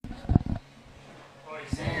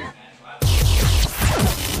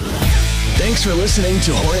Thanks for listening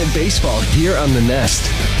to Hornet Baseball here on The Nest.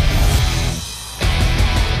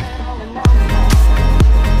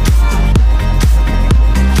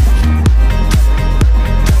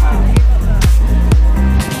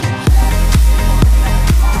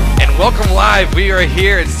 Welcome live. We are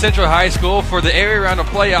here at Central High School for the area round of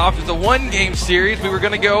playoffs. It's a one-game series. We were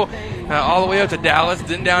going to go all the way up to Dallas,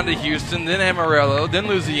 then down to Houston, then Amarillo, then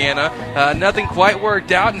Louisiana. Nothing quite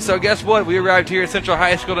worked out, and so guess what? We arrived here at Central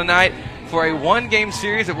High School tonight for a one-game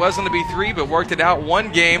series. It was going to be three, but worked it out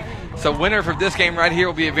one game. So winner for this game right here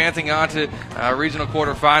will be advancing on to regional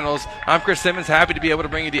quarterfinals. I'm Chris Simmons, happy to be able to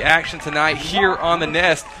bring you the action tonight here on The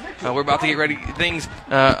Nest. We're about to get ready, things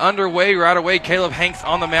underway right away. Caleb Hanks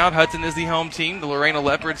on the mound. Hudson is the home team. The Lorena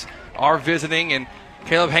Leopards are visiting, and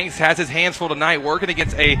Caleb Hanks has his hands full tonight working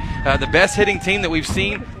against the best hitting team that we've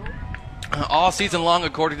seen all season long,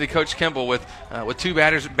 according to Coach Kimball, with two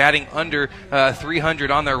batters batting under 300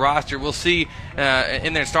 on their roster. We'll see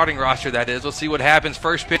in their starting roster, that is. We'll see what happens.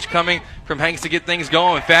 First pitch coming from Hanks to get things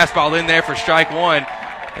going. Fastball in there for strike one,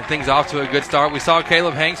 and things off to a good start. We saw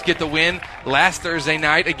Caleb Hanks get the win last Thursday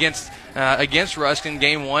night against Ruskin,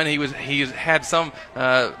 game one. He was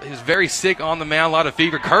very sick on the mound, a lot of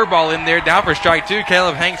fever. Curveball in there, down for strike two.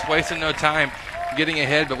 Caleb Hanks wasting no time getting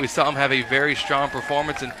ahead, but we saw him have a very strong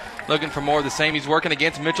performance and looking for more of the same. He's working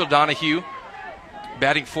against Mitchell Donahue,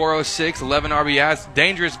 batting .406, 11 RBIs,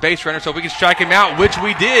 dangerous base runner, so if we can strike him out, which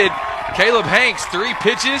we did. Caleb Hanks, 3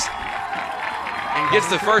 pitches, and gets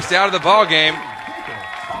the first out of the ball game.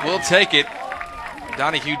 We'll take it.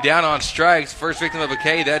 Donahue down on strikes, first victim of a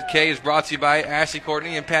K. That K is brought to you by Ashley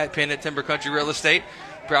Courtney and Pat Penn at Timber Country Real Estate,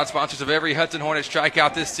 proud sponsors of every Hudson Hornet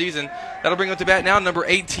strikeout this season. That'll bring him to bat now, number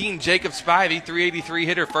 18, Jacob Spivey, 383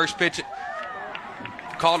 hitter. First pitch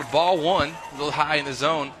called ball one, a little high in the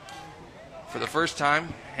zone. For the first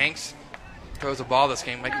time, Hanks throws a ball this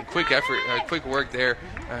game, making quick work there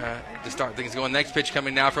to start things going. Next pitch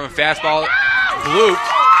coming now from a fastball, blooped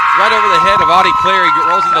right over the head of Audie Clary,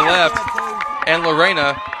 rolls into left, and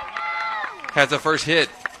Lorena has the first hit.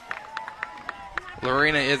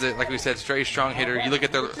 Lorena is, like we said, straight strong hitter. You look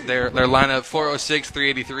at their lineup: 406,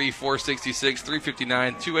 383, 466,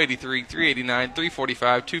 359, 283, 389,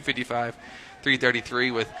 345, 255,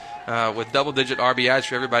 333 with double-digit RBIs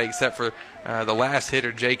for everybody except for the last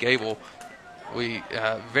hitter, Jake Abel.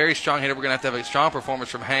 Very strong hitter. We're going to have a strong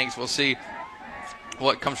performance from Hanks. We'll see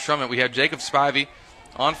what comes from it. We have Jacob Spivey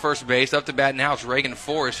on first base. Up to bat now is Reagan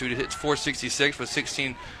Forrest, who hits 466 with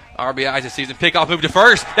 16 RBIs this season. Pickoff move to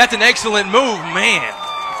first. That's an excellent move, man.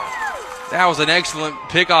 That was an excellent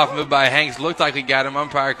pickoff move by Hanks. Looked like he got him.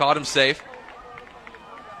 Umpire called him safe.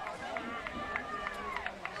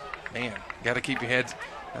 Man, got to keep your heads,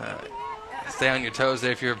 stay on your toes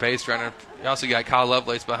there if you're a base runner. You also got Kyle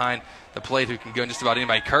Lovelace behind the plate who can go just about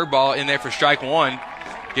anybody. Curveball in there for strike one,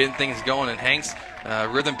 getting things going. And Hanks,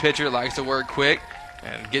 rhythm pitcher, likes to work quick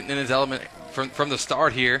and getting in his element from the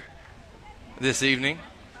start here this evening.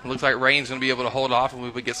 It looks like Rain's going to be able to hold off and we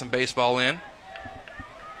would get some baseball in.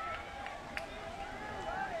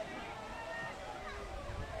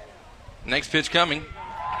 Next pitch coming.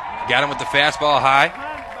 Got him with the fastball high.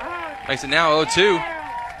 Makes it now 0-2.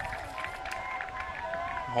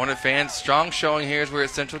 Hornet fans, strong showing here as we're at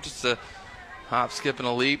Central. Just a hop, skip, and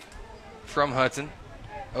a leap from Hudson.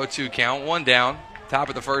 0-2 count, one down. Top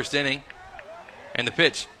of the first inning. And the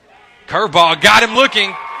pitch. Curveball, got him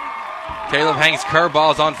looking. Caleb Hanks'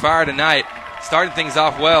 curveball is on fire tonight. Started things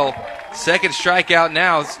off well. Second strikeout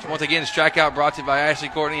now. Once again, strikeout brought to you by Ashley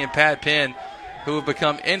Courtney and Pat Penn, who have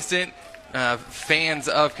become instant fans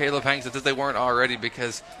of Caleb Hanks as if they weren't already,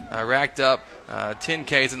 because racked up 10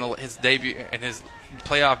 Ks in his debut and his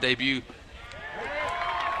playoff debut.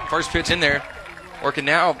 First pitch in there. Working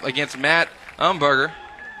now against Matt Umberger,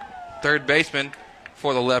 third baseman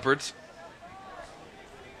for the Leopards.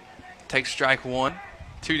 Takes strike one.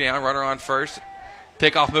 2 down, runner on first.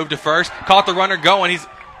 Pickoff move to first. Caught the runner going. He's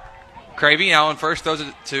Cravey now on first. Throws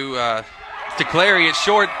it to Clary. It's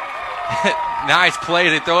short. Nice play.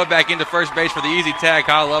 They throw it back into first base for the easy tag.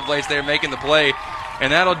 Kyle Lovelace there making the play.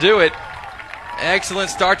 And that'll do it.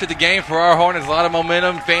 Excellent start to the game for our Hornets. A lot of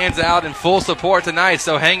momentum. Fans out in full support tonight.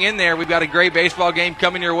 So hang in there. We've got a great baseball game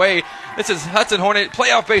coming your way. This is Hudson Hornet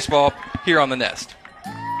playoff baseball here on The Nest.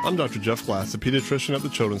 I'm Dr. Jeff Glass, a pediatrician at the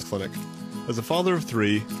Children's Clinic. As a father of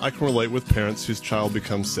 3, I can relate with parents whose child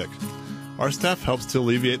becomes sick. Our staff helps to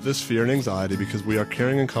alleviate this fear and anxiety because we are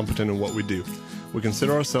caring and competent in what we do. We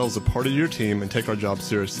consider ourselves a part of your team and take our job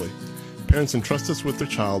seriously. Parents entrust us with their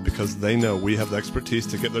child because they know we have the expertise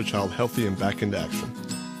to get their child healthy and back into action.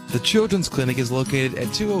 The Children's Clinic is located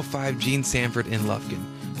at 205 Gene Sanford in Lufkin.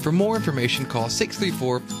 For more information, call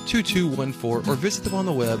 634-2214 or visit them on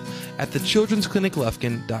the web at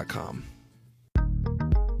thechildren'scliniclufkin.com.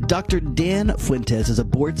 Dr. Dan Fuentes is a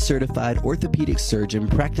board-certified orthopedic surgeon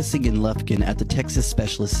practicing in Lufkin at the Texas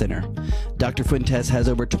Specialist Center. Dr. Fuentes has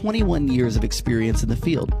over 21 years of experience in the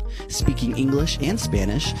field. Speaking English and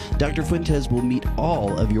Spanish, Dr. Fuentes will meet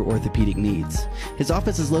all of your orthopedic needs. His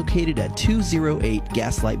office is located at 208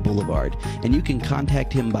 Gaslight Boulevard, and you can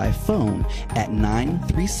contact him by phone at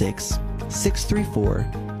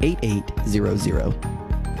 936-634-8800.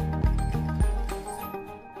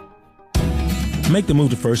 Make the move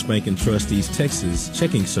to First Bank & Trust East Texas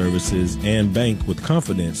checking services and bank with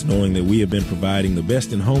confidence, knowing that we have been providing the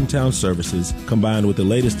best in hometown services combined with the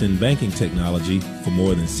latest in banking technology for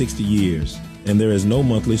more than 60 years. And there is no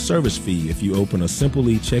monthly service fee if you open a Simple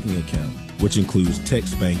E checking account, which includes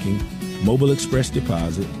text banking, mobile express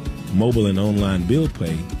deposit, mobile and online bill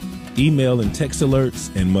pay, email and text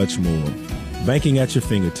alerts, and much more. Banking at your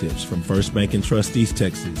fingertips from First Bank & Trust East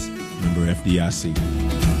Texas. Member FDIC.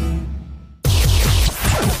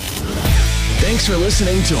 Thanks for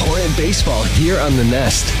listening to Hornet Baseball here on The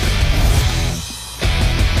Nest.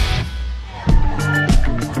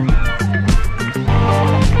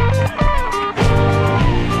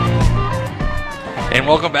 And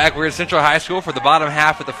welcome back. We're at Central High School for the bottom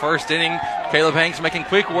half of the first inning. Caleb Hanks making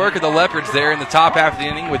quick work of the Leopards there in the top half of the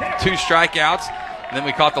inning with 2 strikeouts. And then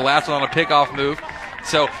we caught the last one on a pickoff move.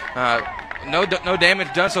 So no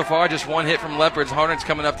damage done so far, just 1 hit from Leopards. Hornets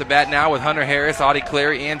coming up to bat now with Hunter Harris, Audie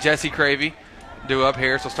Clary, and Jesse Cravey. Due up.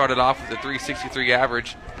 Harris will start it off with a 363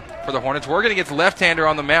 average for the Hornets. We're going to get the left-hander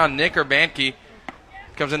on the mound. Nick Urbanski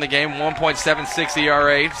comes in the game, 1.76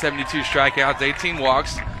 ERA, 72 strikeouts, 18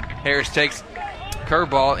 walks. Harris takes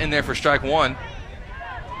curveball in there for strike 1.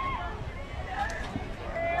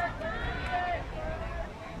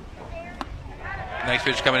 Next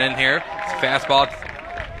pitch coming in here. It's a fastball.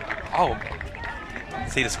 Oh,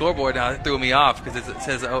 see the scoreboard now. It threw me off because it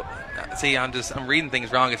says, oh, see, I'm reading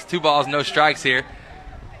things wrong. It's 2 balls, no strikes here.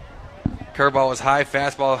 Curveball is high,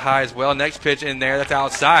 fastball high as well. Next pitch in there, that's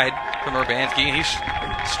outside from Urbanski. And he's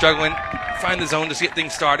struggling to find the zone to get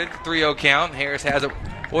things started. 3-0 count. Harris has it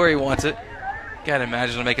where he wants it. Gotta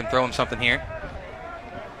imagine to make him throw him something here.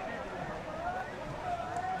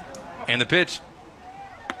 And the pitch.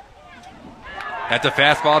 That's a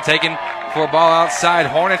fastball taken for a ball outside.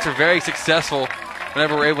 Hornets are very successful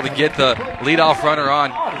whenever we're able to get the leadoff runner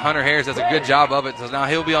on. Hunter Harris does a good job of it. So now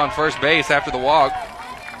he'll be on first base after the walk.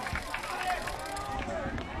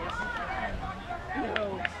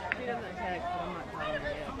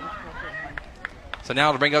 So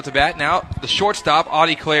now to bring up to bat, now the shortstop,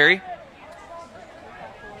 Audie Clary.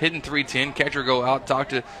 Hitting .310. Catcher go out, talk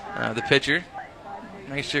to the pitcher.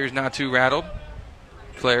 Make sure he's not too rattled.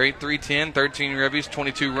 Clary, .310, 13 ribbies,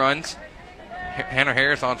 22 runs. Hunter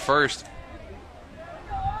Harris on first.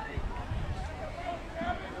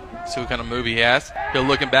 See what kind of move he has. He'll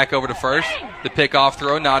looking back over to first. The pickoff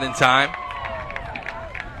throw, not in time.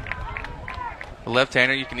 The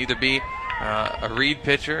left-hander, you can either be a read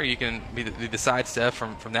pitcher, or you can be the sidestep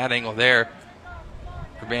from that angle there.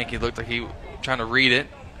 Urbanski looked like he was trying to read it.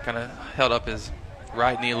 Kind of held up his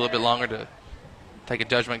right knee a little bit longer to take a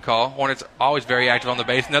judgment call. Hornets always very active on the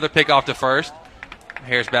base. Another pickoff to first.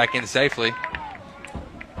 Harris back in safely.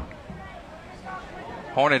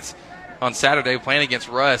 Hornets on Saturday playing against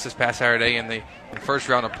Russ this past Saturday in the first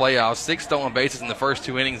round of playoffs. 6 stolen bases in the first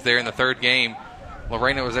 2 innings there in the third game.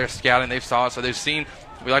 Lorena was there scouting. They saw it, so they've seen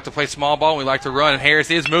we like to play small ball and we like to run. And Harris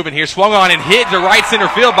is moving here. Swung on and hit to right center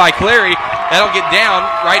field by Clary. That'll get down.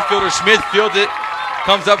 Right fielder Smith fields it.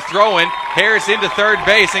 Comes up throwing. Harris into third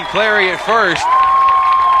base and Clary at first.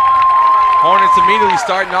 Hornets immediately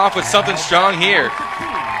starting off with something strong here.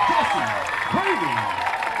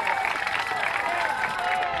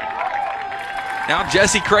 Now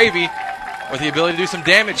Jesse Cravey with the ability to do some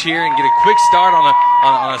damage here and get a quick start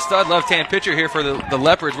on a stud left-hand pitcher here for the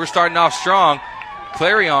Leopards. We're starting off strong.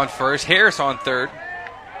 Clary on first, Harris on third.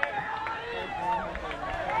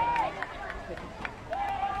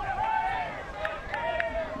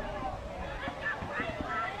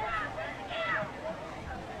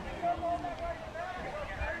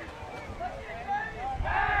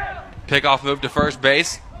 Pickoff move to first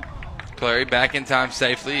base. Clary back in time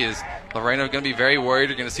safely. Is Lorena going to be very worried?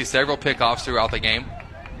 You're going to see several pickoffs throughout the game.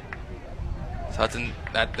 So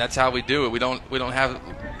that's how we do it. We don't have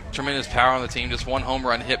tremendous power on the team. Just one home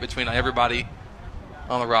run hit between everybody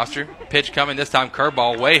on the roster. Pitch coming this time,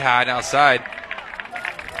 curveball way high and outside.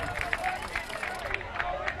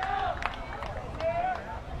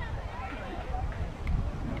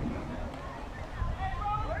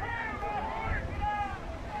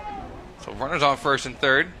 So runners on first and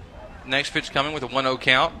third. Next pitch coming with a 1-0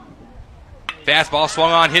 count. Fastball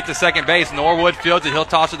swung on, hit to second base. Norwood fields it. He'll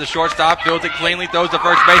toss it to shortstop. Fields it cleanly. Throws to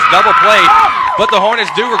first base. Double play. But the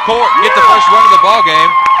Hornets do get the first run of the ball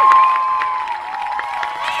game.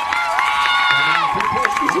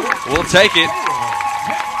 We'll take it.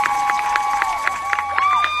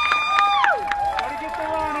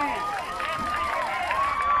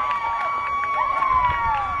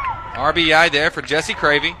 RBI there for Jesse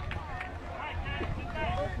Cravey.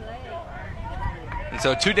 And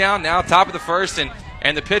so 2 down now, top of the first, and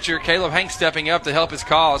the pitcher, Caleb Hanks, stepping up to help his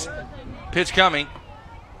cause. Pitch coming.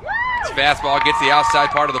 This fastball gets the outside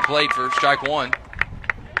part of the plate for strike 1.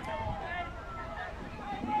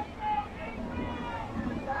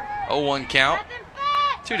 Oh, 1 count.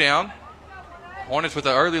 2 down. Hornets with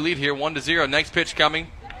an early lead here, 1-0. Next pitch coming.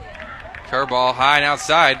 Curveball high and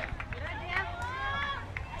outside.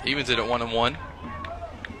 Evens it at 1-1.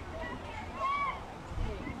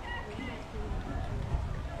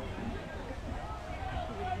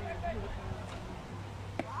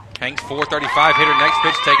 Hanks, 435 hitter. Next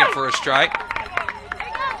pitch taken for a strike.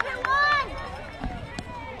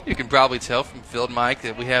 You can probably tell from Field Mike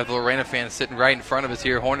that we have the Lorena fans sitting right in front of us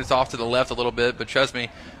here. Hornets off to the left a little bit, but trust me,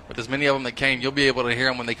 with as many of them that came, you'll be able to hear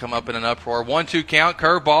them when they come up in an uproar. 1-2 count,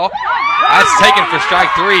 curveball. That's taken for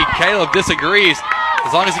strike 3. Caleb disagrees.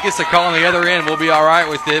 As long as he gets the call on the other end, we'll be all right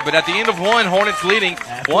with it. But at the end of 1, Hornets leading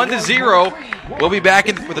 1-0. We'll be back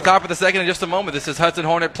with the top of the second in just a moment. This is Hudson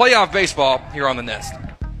Hornet Playoff Baseball here on the Nest.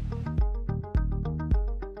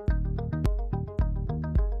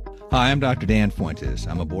 Hi, I'm Dr. Dan Fuentes.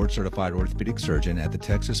 I'm a board-certified orthopedic surgeon at the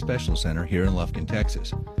Texas Specialist Center here in Lufkin,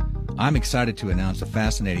 Texas. I'm excited to announce a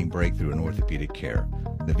fascinating breakthrough in orthopedic care,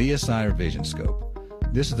 the VSI or Vision Scope.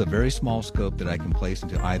 This is a very small scope that I can place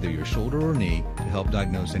into either your shoulder or knee to help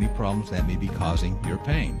diagnose any problems that may be causing your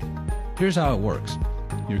pain. Here's how it works.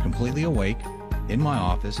 You're completely awake, in my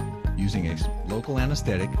office, using a local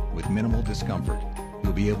anesthetic with minimal discomfort.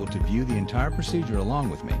 You'll be able to view the entire procedure along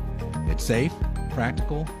with me. It's safe,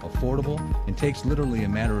 practical, affordable, and takes literally a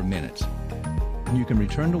matter of minutes. You can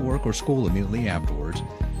return to work or school immediately afterwards.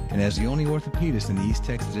 And as the only orthopedist in the East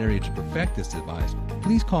Texas area to perfect this device,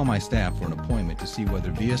 please call my staff for an appointment to see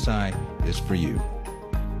whether VSI is for you.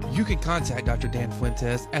 You can contact Dr. Dan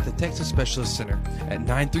Fuentes at the Texas Specialist Center at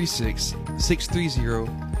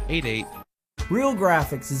 936-630-88. Real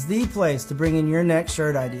Graphics is the place to bring in your next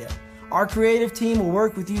shirt idea. Our creative team will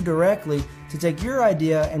work with you directly to take your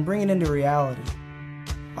idea and bring it into reality.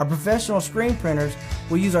 Our professional screen printers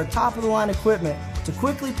will use our top-of-the-line equipment to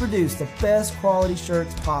quickly produce the best quality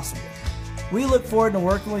shirts possible. We look forward to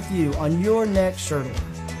working with you on your next shirt order.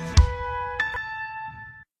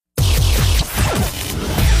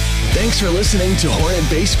 Thanks for listening to Hornet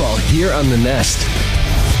Baseball here on the Nest.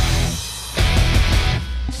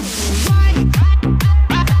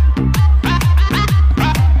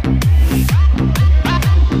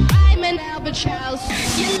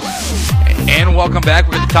 And welcome back.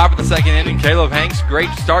 We're at the top of the second inning. Caleb Hanks, great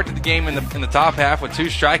start to the game in the top half with 2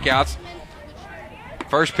 strikeouts.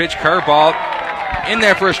 First pitch curveball in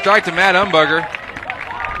there for a strike to Matt Umberger.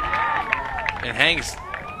 And Hanks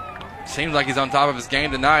seems like he's on top of his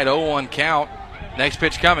game tonight. 0-1 count. Next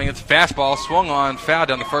pitch coming. It's a fastball swung on, foul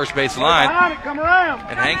down the first base line.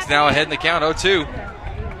 And Hanks now ahead in the count, 0-2.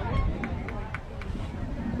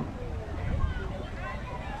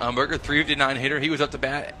 Umberger, 359 hitter. He was up to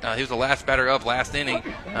bat. He was the last batter of last inning.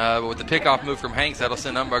 But with the pickoff move from Hanks, that'll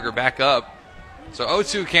send Umberger back up. So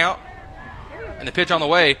 0-2 count. And the pitch on the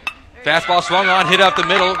way. Fastball swung on, hit up the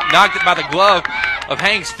middle, knocked it by the glove of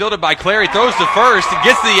Hanks, fielded by Clary, throws to first and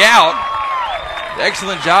gets the out.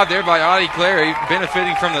 Excellent job there by Audie Clary,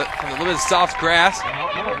 benefiting from the little bit of soft grass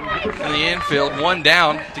in the infield. 1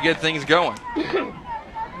 down to get things going.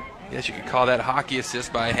 Yes, you could call that a hockey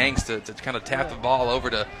assist by Hanks to kind of tap the ball over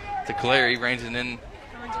to Clary, ranging in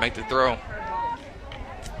to make the throw.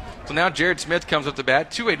 So now Jared Smith comes up to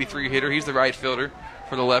bat, 283 hitter. He's the right fielder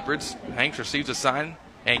for the Leopards. Hanks receives a sign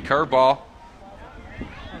and curveball.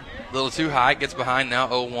 A little too high, gets behind now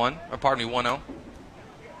 1-0.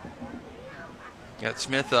 Got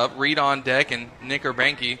Smith up, Reed on deck, and Nick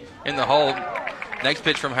Urbanky in the hole. Next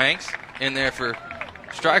pitch from Hanks, in there for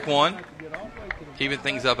strike 1. Even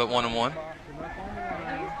things up at 1-1.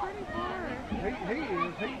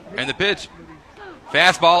 And the pitch.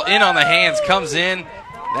 Fastball in on the hands, comes in.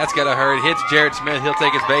 That's got to hurt. Hits Jared Smith. He'll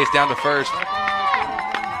take his base down to first.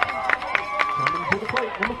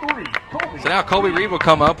 So now Colby Reed will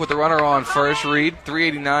come up with the runner on first. Reed,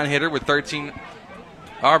 389 hitter with 13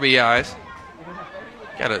 RBIs.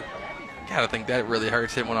 Gotta think that really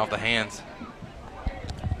hurts. Hit one off the hands.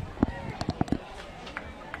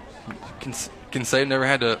 can say I've never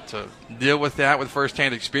had to deal with that with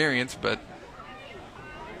first-hand experience, but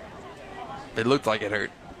it looked like it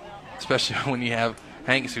hurt, especially when you have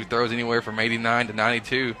Hanks, who throws anywhere from 89 to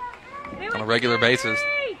 92 on a regular basis.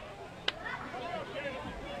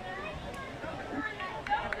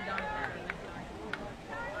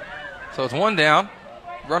 So it's one down.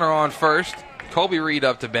 Runner on first. Colby Reed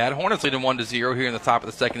up to bat. Hornets leading 1-0 here in the top of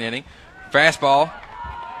the second inning. Fastball.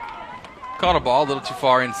 Caught a ball a little too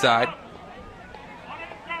far inside.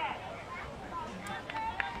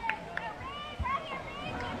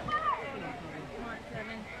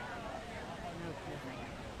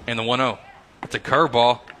 And the 1-0. It's a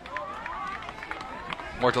curveball.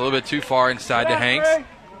 Worked a little bit too far inside to Hanks.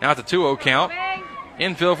 Now it's a 2-0 count.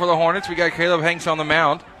 Infield for the Hornets. We got Caleb Hanks on the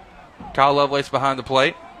mound. Kyle Lovelace behind the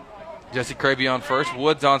plate. Jesse Kraby on first.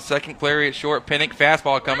 Woods on second. Clary at short. Pinnock,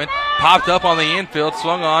 fastball coming. Popped up on the infield.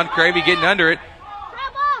 Swung on. Kraby getting under it.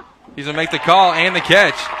 He's going to make the call and the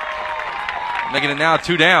catch. Making it now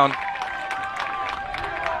 2 down.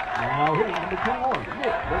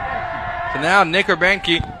 So now Nick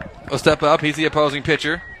Urbanski will step up. He's the opposing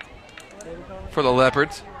pitcher for the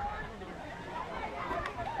Leopards.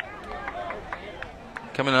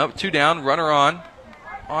 Coming up, 2 down. Runner on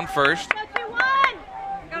first.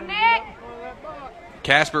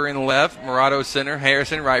 Casper in the left, Morado center,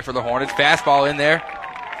 Harrison right for the Hornets. Fastball in there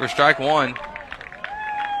for strike 1.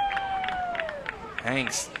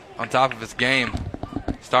 Hanks on top of his game.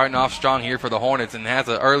 Starting off strong here for the Hornets and has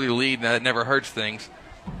an early lead, and that never hurts things.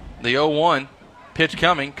 The 0-1 pitch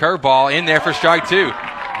coming, curveball in there for strike 2.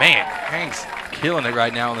 Man, Hanks killing it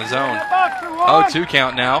right now in the zone. 0-2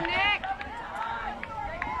 count now.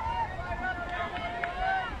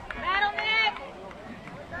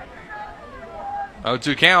 Oh,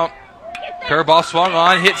 2 count. Curveball swung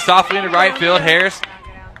on, hit softly into right field. Harris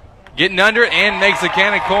getting under it and makes the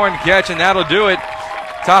cannon corn catch, and that'll do it.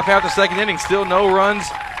 Top half of the second inning, still no runs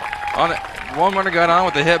on it. 1 runner got on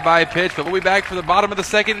with a hit by pitch, but we'll be back for the bottom of the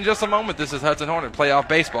second in just a moment. This is Hudson Hornet Playoff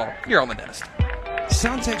Baseball. You're on the Nest.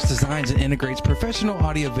 Soundtex designs and integrates professional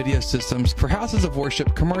audio-video systems for houses of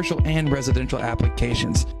worship, commercial, and residential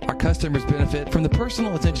applications. Our customers benefit from the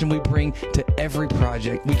personal attention we bring to every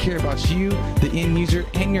project. We care about you, the end user,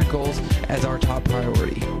 and your goals as our top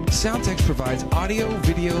priority. Soundtex provides audio,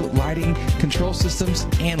 video, lighting, control systems,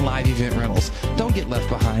 and live event rentals. Don't get left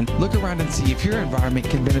behind. Look around and see if your environment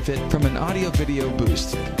can benefit from an audio-video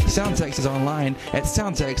boost. Soundtex is online at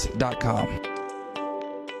soundtex.com.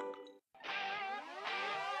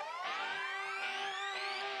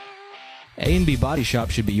 A&B Body Shop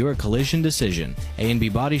should be your collision decision. A&B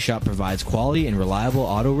Body Shop provides quality and reliable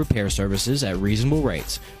auto repair services at reasonable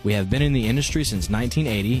rates. We have been in the industry since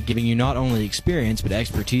 1980, giving you not only experience but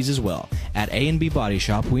expertise as well. At A&B Body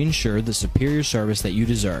Shop, we ensure the superior service that you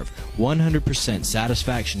deserve. 100%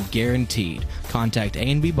 satisfaction guaranteed. Contact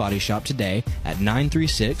A&B Body Shop today at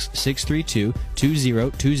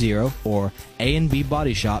 936-632-2020 or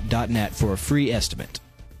anbbodyshop.net for a free estimate.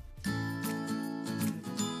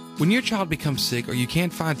 When your child becomes sick or you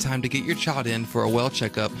can't find time to get your child in for a well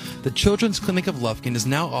checkup, the Children's Clinic of Lufkin is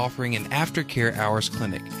now offering an aftercare hours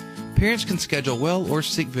clinic. Parents can schedule well or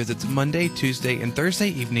sick visits Monday, Tuesday, and Thursday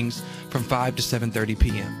evenings from 5 to 7:30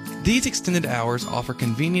 p.m. These extended hours offer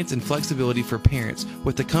convenience and flexibility for parents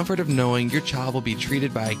with the comfort of knowing your child will be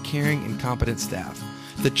treated by a caring and competent staff.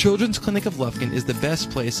 The Children's Clinic of Lufkin is the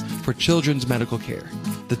best place for children's medical care.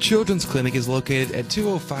 The Children's Clinic is located at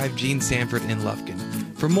 205 Gene Sanford in Lufkin.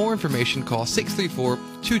 For more information, call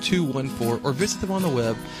 634-2214 or visit them on the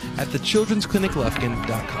web at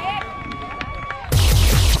thechildren'scliniclufkin.com.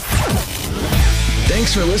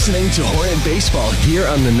 Thanks for listening to Hornet Baseball here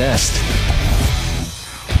on The Nest.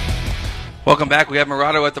 Welcome back. We have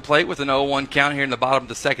Morado at the plate with an 0-1 count here in the bottom of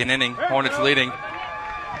the second inning. Hornets leading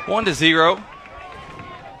 1-0.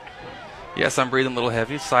 Yes, I'm breathing a little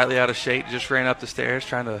heavy, slightly out of shape. Just ran up the stairs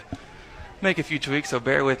trying to make a few tweaks, so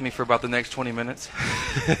bear with me for about the next 20 minutes.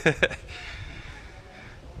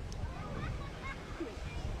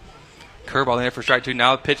 Curveball in there for strike 2.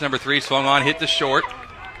 Now pitch number 3 swung on, hit the short.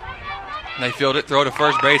 And they field it, throw to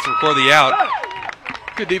first base, record the out.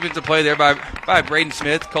 Good defensive play there by Braden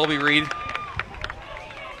Smith, Colby Reed.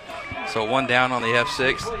 So 1 down on the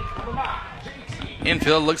F6.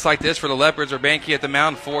 Infield looks like this for the Leopards. Urbanski at the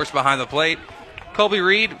mound, Forrest behind the plate. Colby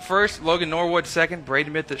Reed first, Logan Norwood second,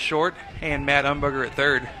 Braden Smith at short, and Matt Umberger at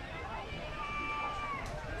third.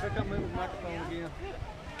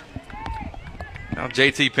 Now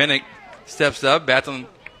JT Pinnock steps up, bats in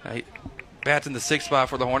the 6th spot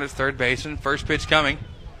for the Hornets, third baseman. First pitch coming.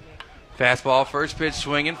 Fastball, first pitch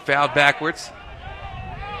swinging, fouled backwards.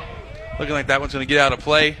 Looking like that one's going to get out of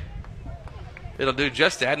play. It'll do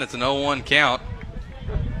just that, and it's an 0-1 count.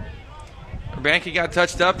 Urbanski got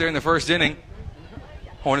touched up there in the first inning.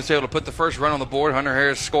 Hornets able to put the first run on the board. Hunter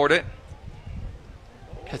Harris scored it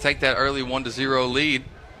to take that early 1-0 lead.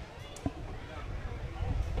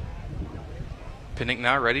 Pinnick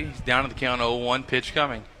now ready. He's down to the count 0-1. Pitch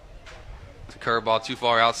coming. It's a curveball too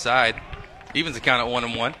far outside. Evens the count at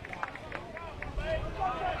 1-1.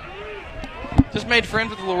 Just made friends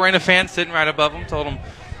with the Lorena fan sitting right above him. Told him,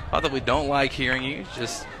 not that we don't like hearing you. It's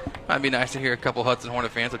just might be nice to hear a couple Hudson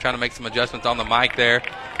Hornet fans. They're trying to make some adjustments on the mic there.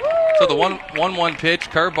 So the 1-1 pitch,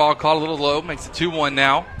 curveball called a little low, makes it 2-1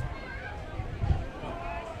 now.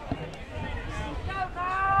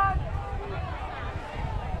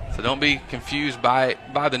 So don't be confused by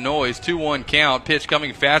the noise. 2-1 count. Pitch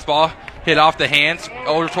coming, fastball hit off the hands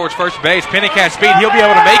over towards first base. Pinnick has speed. He'll be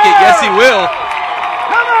able to make it. Yes, he will.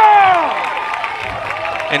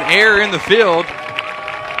 An error in the field.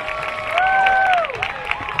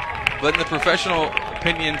 But in the professional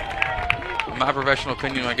opinion, my professional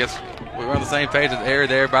opinion, I guess we were on the same page with error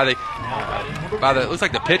there by the it looks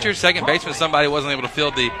like the pitcher, second baseman, somebody wasn't able to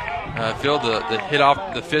field the hit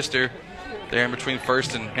off the fister there in between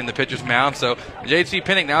first and the pitcher's mound. So J.C.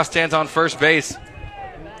 Pinnick now stands on first base.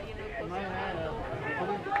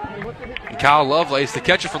 And Kyle Lovelace, the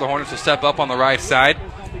catcher for the Hornets, will step up on the right side.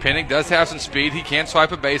 Pinnick does have some speed. He can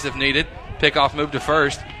swipe a base if needed. Pickoff move to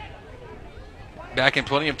first. Back in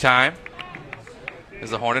plenty of time. As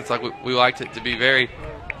the Hornets, like we like it to be very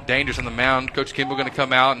dangerous on the mound. Coach Kimball going to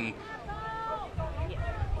come out and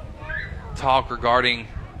talk regarding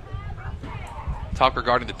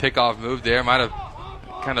the pickoff move there. Might have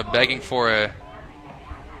kind of begging for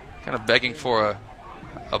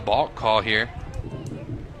a balk call here.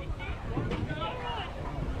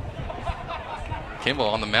 Kimball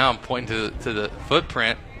on the mound pointing to the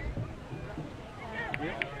footprint.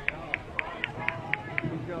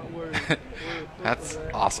 That's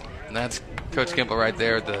awesome. And that's Coach Kimball right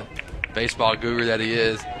there, the baseball guru that he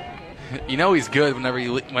is. You know he's good whenever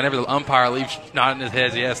the umpire leaves nodding his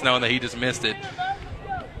head yes, knowing that he just missed it.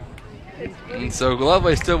 And so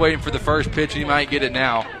Lovelace still waiting for the first pitch. He might get it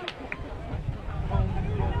now.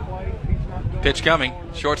 Pitch coming.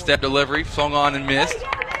 Short step delivery. Swung on and missed.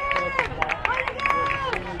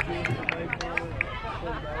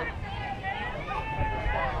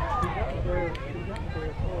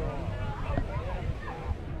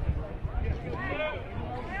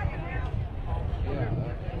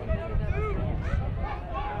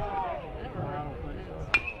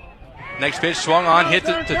 Next pitch swung on, hit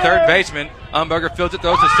to third baseman. Umberger fields it,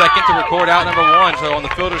 throws to second to record out number 1. So on the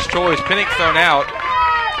fielder's choice, Pinnick thrown out.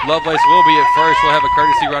 Lovelace will be at first. We'll have a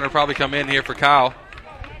courtesy runner probably come in here for Kyle.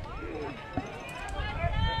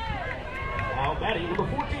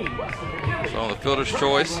 So on the fielder's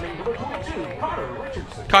choice,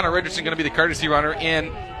 Connor Richardson going to be the courtesy runner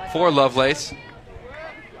in for Lovelace.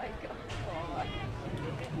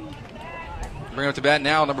 Bring up to bat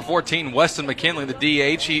now, number 14, Weston McKinley, the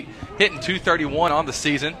DH. He hitting .231 on the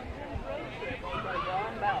season.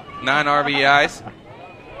 9 RBIs.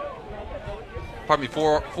 Pardon me,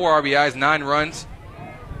 4 RBIs, 9 runs.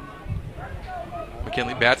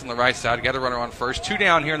 McKinley bats on the right side. Got a runner on first. 2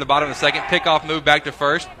 down here in the bottom of the second. Pickoff move back to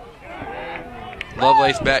first.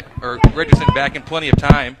 Lovelace back, or Richardson back in plenty of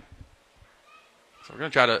time. So we're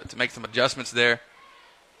going to try to make some adjustments there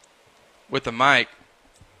with the mic.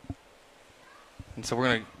 And so we're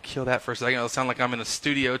going to kill that for a second. It'll sound like I'm in a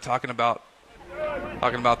studio talking about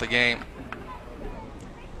the game.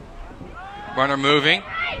 Runner moving.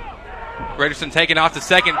 Richardson taking off to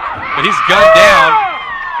second, but he's gunned down.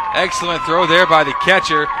 Excellent throw there by the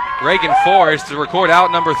catcher, Reagan Forrest, to record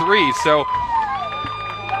out number 3. So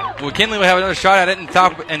McKinley will have another shot at it in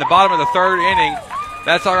the bottom of the third inning.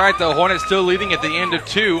 That's all right, though. Hornets still leading at the end of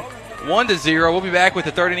 2, 1-0. We'll be back with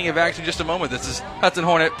the third inning of action in just a moment. This is Hudson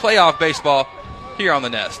Hornet playoff baseball here on the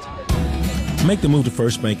Nest. Make the move to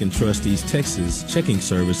First Bank and Trust East Texas checking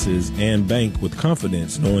services and bank with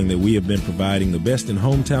confidence, knowing that we have been providing the best in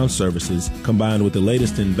hometown services combined with the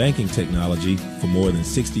latest in banking technology for more than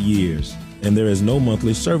 60 years. And there is no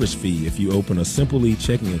monthly service fee if you open a Simply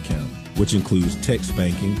checking account, which includes text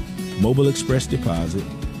banking, mobile express deposit,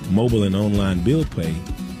 mobile and online bill pay,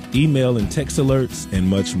 email and text alerts, and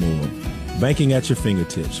much more. Banking at your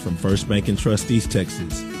fingertips from First Bank and Trust East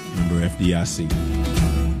Texas. Member FDIC.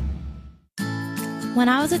 When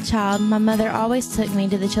I was a child, my mother always took me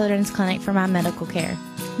to the children's clinic for my medical care.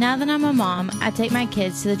 Now that I'm a mom, I take my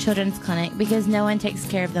kids to the children's clinic because no one takes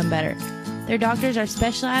care of them better. Their doctors are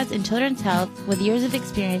specialized in children's health with years of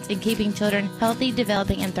experience in keeping children healthy,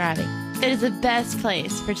 developing, and thriving. It is the best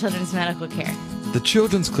place for children's medical care. The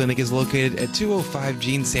Children's Clinic is located at 205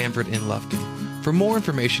 Gene Sanford in Lufkin. For more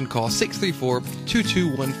information, call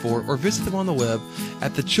 634-2214 or visit them on the web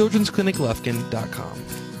at thechildren'scliniclufkin.com.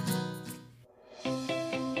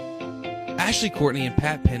 Ashley Courtney and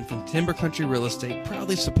Pat Penn from Timber Country Real Estate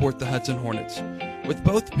proudly support the Hudson Hornets. With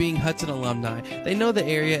both being Hudson alumni, they know the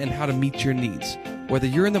area and how to meet your needs. Whether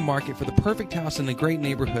you're in the market for the perfect house in a great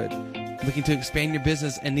neighborhood, looking to expand your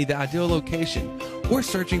business and need the ideal location, or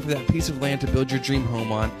searching for that piece of land to build your dream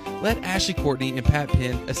home on, let Ashley Courtney and Pat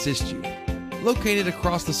Penn assist you. Located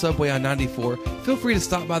across the subway on 94, feel free to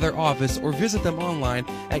stop by their office or visit them online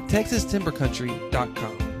at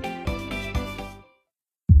texastimbercountry.com.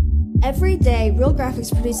 Every day, Real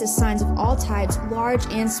Graphics produces signs of all types, large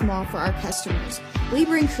and small, for our customers. We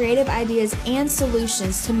bring creative ideas and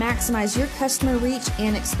solutions to maximize your customer reach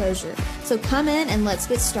and exposure. So come in and let's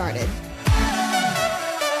get started.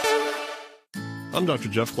 I'm Dr.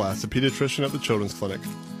 Jeff Glass, a pediatrician at the Children's Clinic.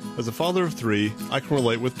 As a father of 3, I can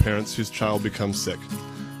relate with parents whose child becomes sick.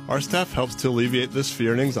 Our staff helps to alleviate this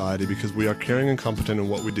fear and anxiety because we are caring and competent in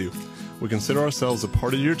what we do. We consider ourselves a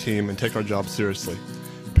part of your team and take our job seriously.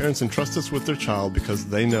 Parents entrust us with their child because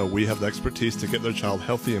they know we have the expertise to get their child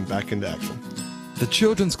healthy and back into action. The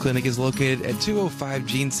Children's Clinic is located at 205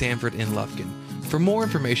 Gene Sanford in Lufkin. For more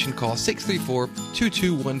information, call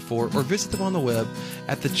 634-2214 or visit them on the web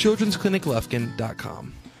at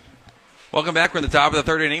thechildren'scliniclufkin.com. Welcome back. We're in the top of the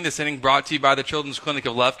third inning. This inning brought to you by the Children's Clinic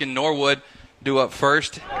of Lufkin. Norwood due up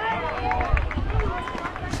first.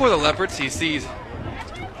 For the Leopards, he sees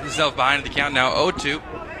himself behind the count now 0-2.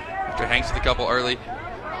 After Hanks with a couple early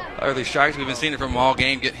strikes. We've been seeing it from all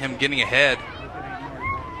game, him getting ahead.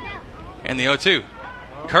 And the 0-2.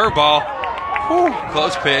 Curveball. Whew,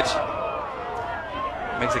 close pitch.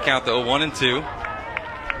 Makes it count the 0-1 and 2.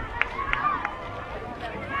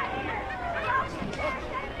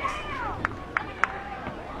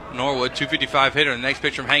 Norwood, 255 hitter. The next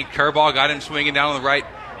pitch from Hank. Curveball got him swinging down on the right.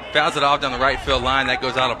 Fouls it off down the right field line. That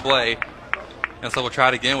goes out of play. And so we'll try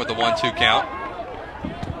it again with the 1-2 count.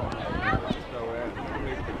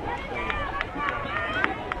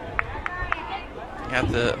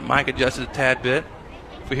 Got the mic adjusted a tad bit.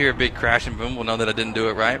 If we hear a big crash and boom, we'll know that I didn't do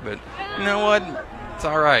it right. But you know what? It's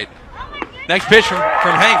all right. Next pitch from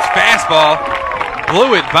Hanks. Fastball.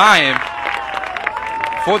 Blew it by him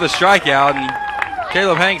for the strikeout. And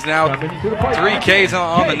Caleb Hanks now 3 Ks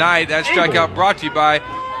on the night. That strikeout brought to you by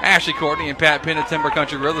Ashley Courtney and Pat Penn at Timber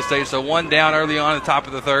Country Real Estate. So one down early on at the top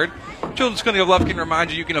of the third. Children's Clinic of Lufkin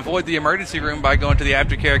reminds you can avoid the emergency room by going to the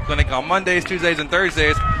aftercare clinic on Mondays, Tuesdays, and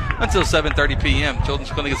Thursdays until 7:30 p.m.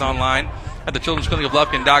 Children's Clinic is online at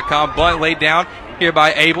thechildren'sclinicoflufkin.com. Bunt laid down here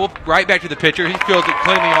by Abel. Right back to the pitcher. He fields it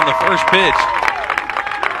cleanly on the first pitch.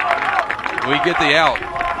 We get the out.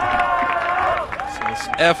 So it's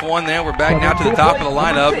F1 there. We're back now to the top of the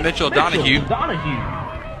lineup. Mitchell Donahue.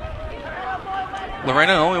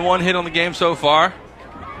 Lorena, only one hit on the game so far.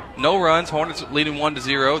 No runs. Hornets leading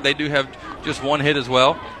 1-0. They do have just one hit as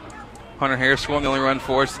well. Hunter Harris scoring the only run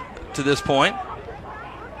for us to this point.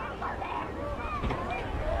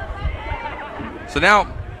 So now,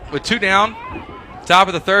 with 2 down, top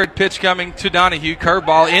of the third, pitch coming to Donahue.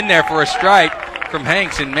 Curveball in there for a strike from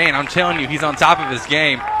Hanks. And, man, I'm telling you, he's on top of his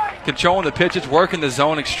game. Controlling the pitches, working the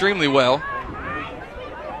zone extremely well.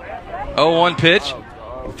 0-1 pitch.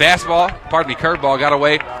 Fastball, curveball, got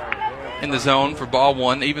away in the zone for ball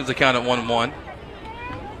 1. Evens the count at 1-1.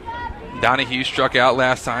 Donahue struck out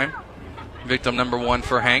last time. Victim number 1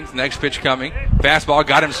 for Hanks. Next pitch coming. Fastball,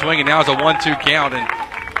 got him swinging. Now it's a 1-2 count. And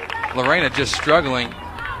Lorena just struggling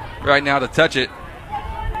right now to touch it.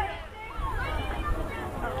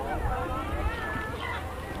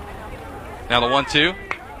 Now the 1-2.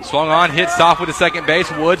 Swung on, hits off with the second base.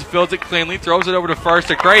 Woods fields it cleanly, throws it over to first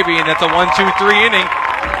to Cravey, and that's a 1-2-3 inning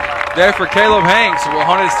there for Caleb Hanks. Well,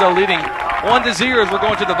 Hornets still leading 1-0 as we're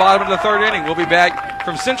going to the bottom of the third inning. We'll be back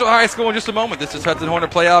from Central High School in just a moment. This is Hudson Hornet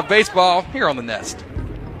Playoff Baseball here on the Nest.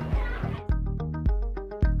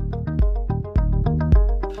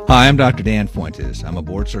 Hi, I'm Dr. Dan Fuentes. I'm a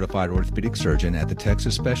board-certified orthopedic surgeon at the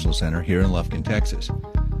Texas Special Center here in Lufkin, Texas.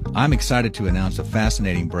 I'm excited to announce a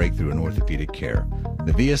fascinating breakthrough in orthopedic care,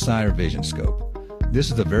 the VSI or Vision Scope.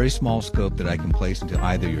 This is a very small scope that I can place into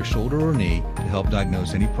either your shoulder or knee to help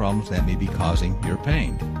diagnose any problems that may be causing your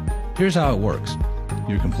pain. Here's how it works.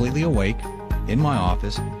 You're completely awake in my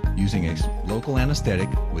office using a local anesthetic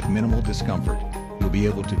with minimal discomfort. You'll be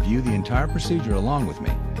able to view the entire procedure along with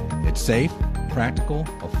me. It's safe, practical,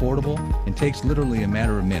 affordable, and takes literally a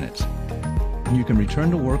matter of minutes. You can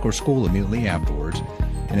return to work or school immediately afterwards.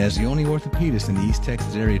 And as the only orthopedist in the East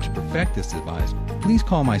Texas area to perfect this device, please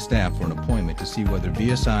call my staff for an appointment to see whether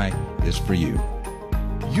VSI is for you.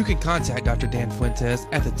 You can contact Dr. Dan Fuentes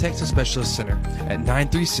at the Texas Specialist Center at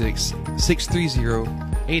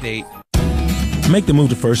 936-630-88. Make the move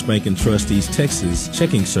to First Bank and Trust East Texas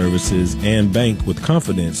checking services and bank with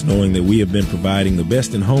confidence, knowing that we have been providing the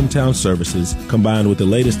best in hometown services combined with the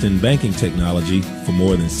latest in banking technology for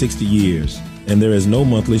more than 60 years. And there is no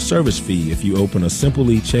monthly service fee if you open a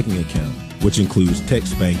Simple E checking account, which includes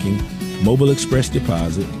text banking, mobile express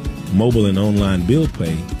deposit, mobile and online bill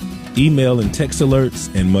pay, email and text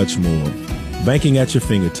alerts, and much more. Banking at your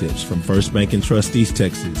fingertips from First Bank and Trust East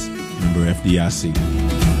Texas. Member FDIC.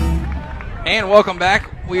 And welcome back.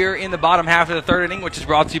 We're in the bottom half of the third inning, which is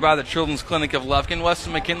brought to you by the Children's Clinic of Lufkin.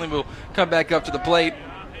 Weston McKinley will come back up to the plate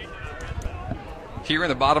here in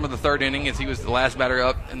the bottom of the third inning as he was the last batter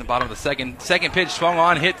up in the bottom of the second. Second pitch swung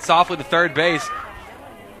on, hit softly to third base.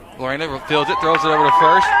 Lorena fields it, throws it over to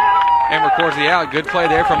first, and records the out. Good play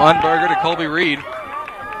there from Unberger to Colby Reed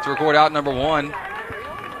to record out number one.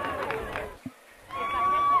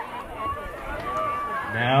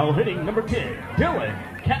 Now hitting number 10,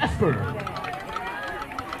 Dylan Casper.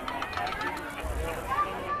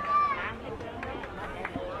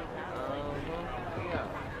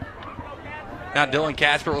 Now Dylan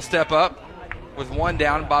Casper will step up with one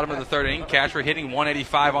down, bottom of the third inning. Casper hitting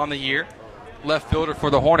 185 on the year. Left fielder for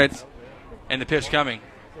the Hornets. And the pitch coming.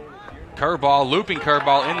 Curveball, looping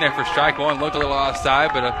curveball in there for strike one. Looked a little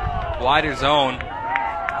offside, but a wider zone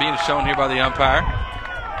being shown here by the umpire.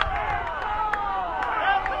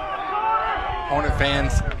 Hornet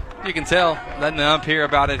fans, you can tell, letting the ump hear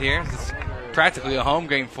about it here. It's practically a home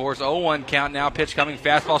game for us. 0-1 count now. Pitch coming.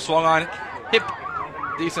 Fastball swung on. Hit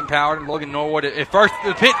decent power. Logan Norwood at first.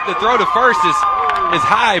 The throw to first is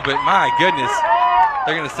high, but my goodness.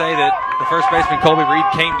 They're going to say that the first baseman, Colby Reed,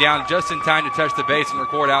 came down just in time to touch the base and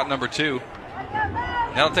record out number two.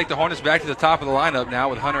 That'll take the Hornets back to the top of the lineup now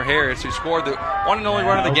with Hunter Harris, who scored the one and only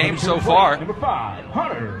run of the game so far. Number 5,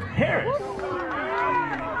 Hunter Harris.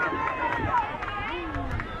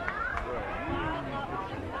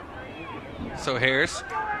 So Harris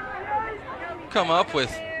come up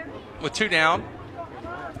with two down.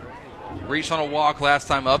 Reached on a walk last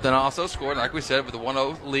time up, then also scored, like we said, with a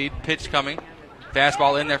 1-0 lead. Pitch coming.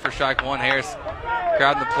 Fastball in there for strike one. Harris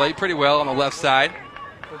crowding the plate pretty well on the left side.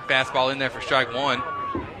 Fastball in there for strike one.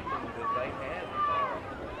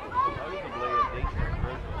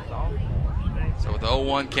 So with the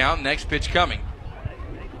 0-1 count, next pitch coming.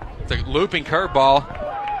 It's a looping curveball.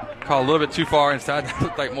 Called a little bit too far inside. That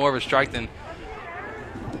looked like more of a strike than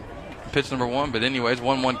pitch number one. But anyways,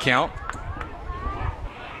 1-1 count.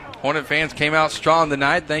 Hornet fans came out strong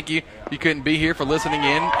tonight. Thank you. You couldn't be here for listening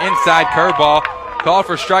in. Inside curveball. Called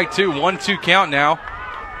for strike two. 1-2 count now.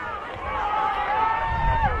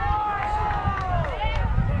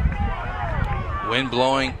 Wind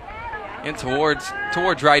blowing in towards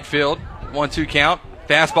right field. 1-2 count.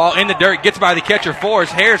 Fastball in the dirt. Gets by the catcher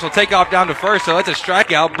Forrest. Harris will take off down to first, so that's a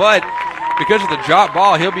strikeout. But because of the drop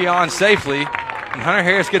ball, he'll be on safely. And Hunter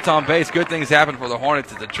Harris gets on base. Good things happen for the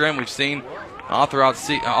Hornets. It's a trend we've seen all throughout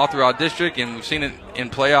district, and we've seen it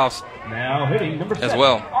in playoffs now hitting number 7, as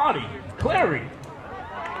well. Audie Clary.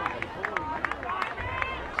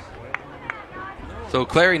 So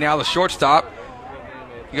Clary now the shortstop.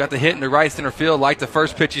 You got the hit in the right center field like the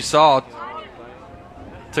first pitch you saw.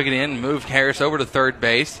 Took it in, moved Harris over to third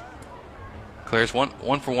base. Clary's one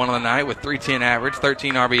for one on the night with .310 average,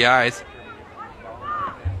 13 RBIs.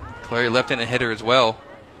 Clary left-handed hitter as well.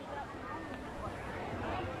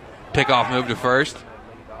 Pickoff move to first.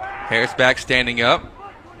 Harris back standing up.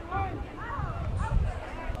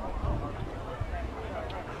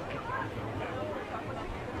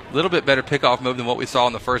 A little bit better pickoff move than what we saw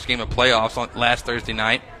in the first game of playoffs on last Thursday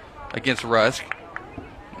night against Rusk.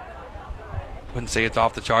 Wouldn't say it's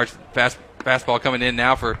off the charts. Fastball coming in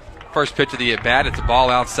now for first pitch of the at-bat. It's a ball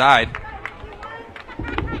outside.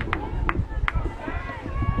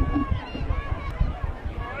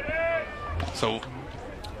 So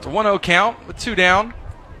it's a 1-0 count with two down.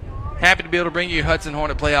 Happy to be able to bring you Hudson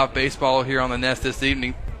Hornet playoff baseball here on the Nest this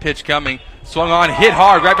evening. Pitch coming. Swung on, hit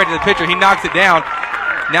hard, right back to the pitcher. He knocks it down.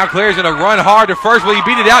 Now Clary's going to run hard to first. Will he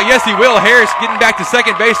beat it out? Yes, he will. Harris getting back to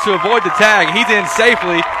second base to avoid the tag. He's in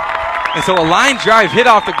safely. And so a line drive hit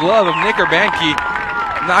off the glove of Nick Urbanke.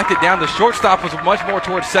 Knocked it down. The shortstop was much more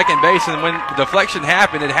towards second base, and when the deflection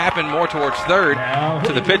happened, it happened more towards third.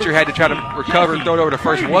 So the pitcher had to try to recover and throw it over to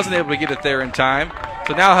first. Wasn't able to get it there in time.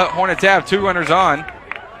 So now Hornets have two runners on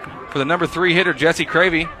for the number 3 hitter, Jesse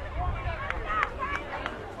Cravey.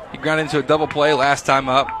 He grounded into a double play last time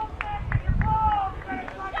up.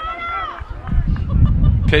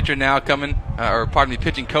 Pitcher now coming,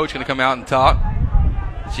 pitching coach going to come out and talk.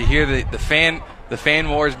 As you hear the fan the fan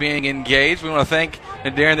wars being engaged. We want to thank,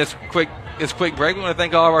 and during this quick break, we want to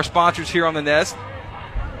thank all of our sponsors here on the Nest.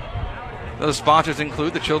 Those sponsors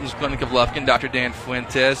include the Children's Clinic of Lufkin, Dr. Dan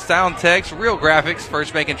Fuentes, Sound Tex, Real Graphics,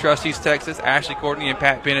 First Bank and Trust East Texas, Ashley Courtney and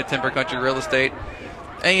Pat Penn at Timber Country Real Estate,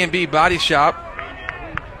 A&B Body Shop.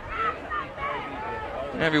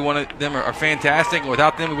 Every one of them are fantastic.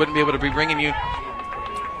 Without them, we wouldn't be able to be bringing you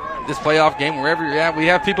this playoff game wherever you're at. We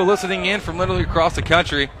have people listening in from literally across the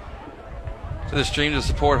country to the stream to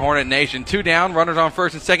support Hornet Nation. 2 down, runners on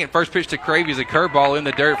first and second. First pitch to Cravey is a curveball in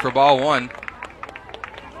the dirt for ball 1.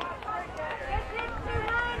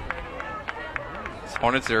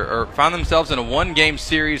 Hornets found themselves in a 1-game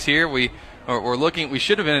series here. We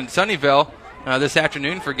should have been in Sunnyvale this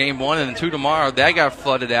afternoon for game 1 and then 2 tomorrow. That got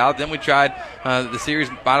flooded out. Then we tried the series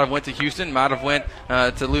might have went to Houston, might have went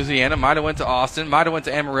to Louisiana, might have went to Austin, might have went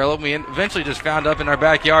to Amarillo. We eventually just found up in our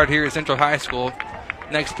backyard here at Central High School.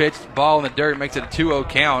 Next pitch, ball in the dirt, makes it a 2-0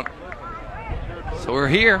 count. So we're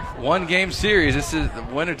here, 1-game series. This is the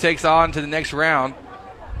winner takes on to the next round.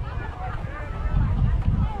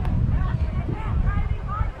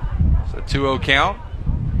 So 2-0 count.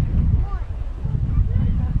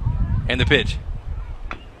 And the pitch.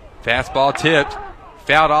 Fastball tipped.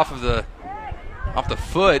 Fouled off the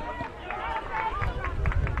foot.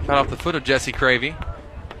 Fouled off the foot of Jesse Cravey.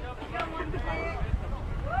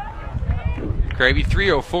 Cravey,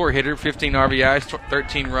 304 hitter, 15 RBIs,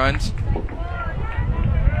 13 runs.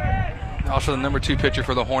 Also the number 2 pitcher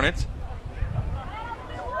for the Hornets.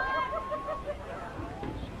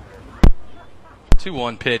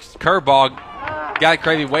 Two-one pitch. Curveball. Got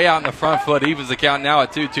Cravey way out in the front foot. Evens the count now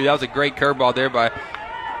at 2-2. That was a great curveball there by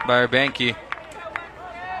Urbanki.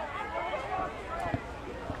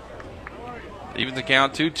 Evens the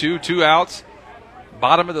count, 2-2, 2 outs.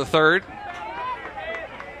 Bottom of the third.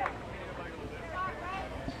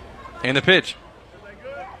 And the pitch.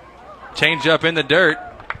 Change up in the dirt.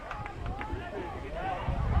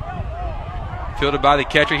 Fielded by the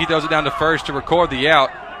catcher. He throws it down to first to record the out.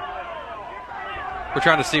 We're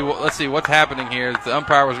trying to see. Let's see what's happening here. The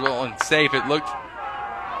umpire was rolling safe. It looked.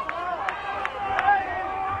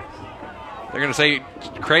 They're going to say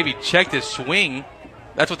Cravey checked his swing.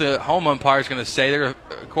 That's what the home umpire is going to say. They're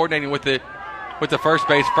coordinating with the first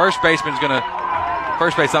base. First baseman's going to.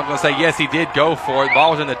 First base ump's going to say yes, he did go for it.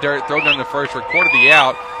 Ball was in the dirt. Thrown down to first. Recorded the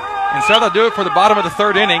out. And so they'll do it for the bottom of the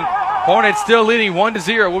third inning. Hornets still leading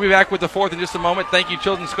 1-0. We'll be back with the fourth in just a moment. Thank you,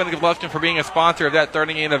 Children's Clinic of Lufkin, for being a sponsor of that third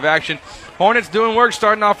inning of action. Hornets doing work,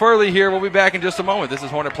 starting off early here. We'll be back in just a moment. This is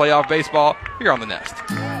Hornet Playoff Baseball here on the Nest.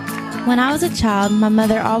 When I was a child, my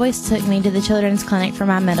mother always took me to the Children's Clinic for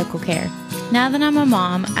my medical care. Now that I'm a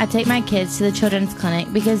mom, I take my kids to the Children's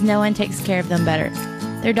Clinic because no one takes care of them better.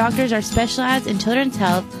 Their doctors are specialized in children's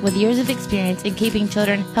health with years of experience in keeping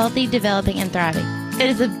children healthy, developing, and thriving. It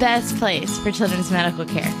is the best place for children's medical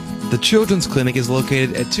care. The Children's Clinic is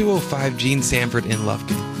located at 205 Gene Sanford in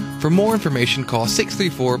Lufkin. For more information, call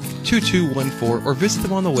 634-2214 or visit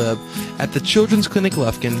them on the web at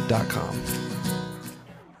thechildren'scliniclufkin.com.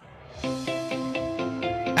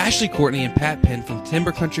 Ashley Courtney and Pat Penn from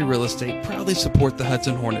Timber Country Real Estate proudly support the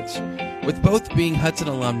Hudson Hornets. With both being Hudson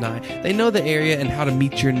alumni, they know the area and how to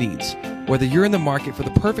meet your needs. Whether you're in the market for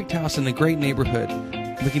the perfect house in a great neighborhood,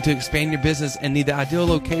 looking to expand your business and need the ideal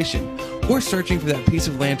location, or searching for that piece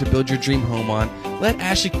of land to build your dream home on, let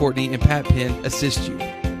Ashley Courtney and Pat Penn assist you.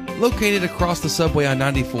 Located across the subway on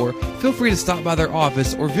 94, feel free to stop by their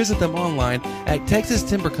office or visit them online at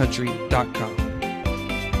texastimbercountry.com.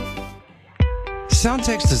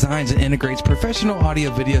 Soundtex designs and integrates professional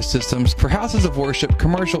audio-video systems for houses of worship,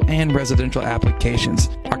 commercial, and residential applications.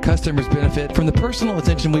 Our customers benefit from the personal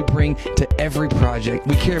attention we bring to every project.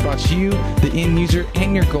 We care about you, the end user,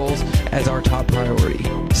 and your goals as our top priority.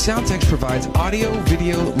 Soundtex provides audio,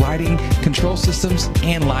 video, lighting, control systems,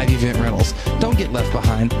 and live event rentals. Don't get left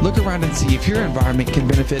behind. Look around and see if your environment can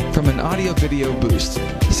benefit from an audio-video boost.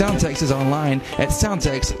 Soundtex is online at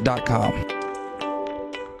soundtex.com.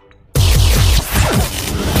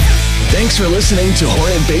 Thanks for listening to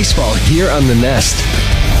Hornet Baseball here on the Nest.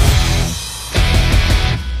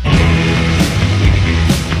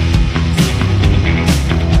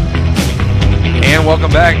 And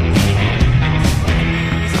welcome back.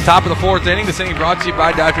 It's the top of the fourth inning. This inning brought to you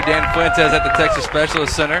by Dr. Dan Fuentes at the Texas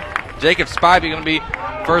Specialist Center. Jacob Spivey going to be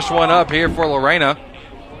first one up here for Lorena.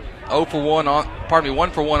 1 for 1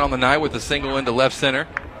 on the night with a single into left center.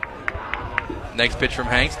 Next pitch from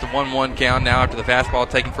Hanks, the 1-1 count now after the fastball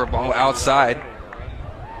taken for a ball outside.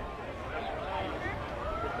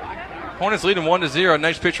 Hornets leading 1-0.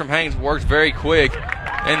 Next pitch from Hanks works very quick.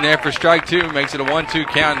 In there for strike 2, makes it a 1-2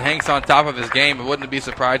 count, and Hanks on top of his game. I wouldn't be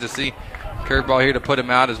surprised to see Curveball here to put him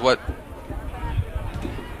out is what.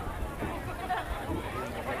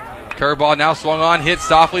 Curveball now swung on, hit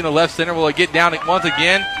softly in the left center. Will it get down once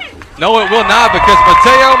again? No, it will not, because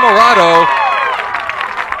Mateo Morado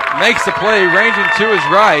makes the play, ranging to his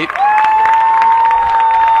right.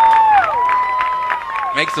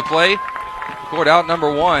 Makes the play. Scored out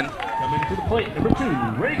number 1. Coming to the plate, number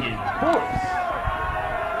 2, Reagan Forrest.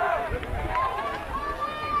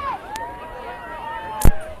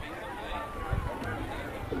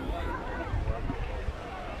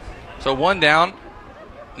 So 1 down.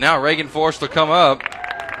 Now Reagan Forrest will come up.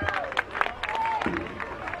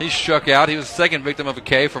 He's struck out. He was the second victim of a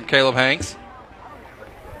K from Caleb Hanks.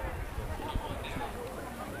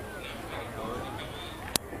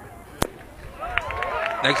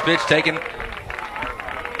 Next pitch taken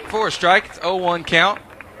for a strike. It's 0-1 count.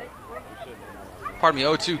 Pardon me,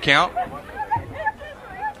 0-2 count.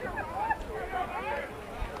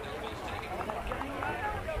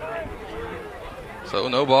 So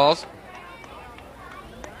no balls.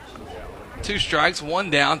 2 strikes, 1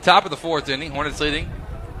 down. Top of the 4th inning. Hornets leading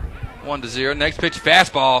 1-0. Next pitch,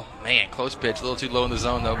 fastball. Man, close pitch. A little too low in the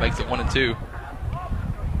zone, though. Makes it 1-2.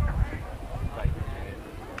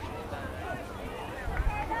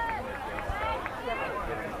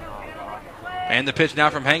 And the pitch now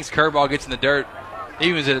from Hanks. Curveball gets in the dirt.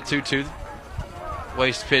 Evens it at 2-2.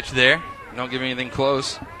 Waste pitch there. Don't give anything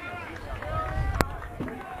close.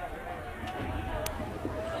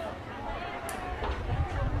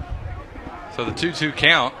 So the 2-2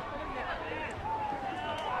 count.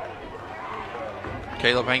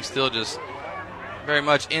 Caleb Hanks still just very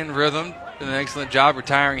much in rhythm. Did an excellent job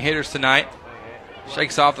retiring hitters tonight.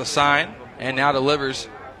 Shakes off the sign and now delivers.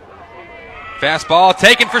 Fastball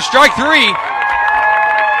taken for strike 3.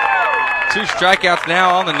 2 strikeouts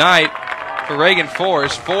now on the night for Reagan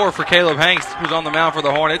Forrest. 4 for Caleb Hanks, who's on the mound for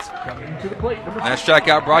the Hornets. And that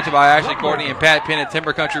strikeout brought to you by Ashley Courtney and Pat Penn at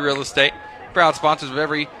Timber Country Real Estate. Proud sponsors of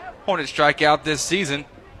every Hornet strikeout this season.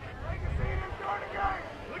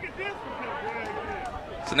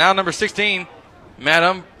 So now number 16,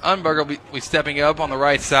 Matt Umberger will be stepping up on the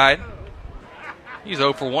right side. He's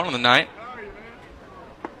 0 for 1 on the night.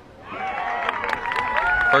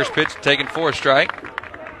 First pitch taken for a strike.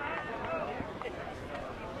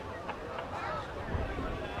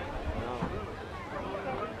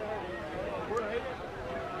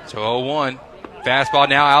 So 0-1. Fastball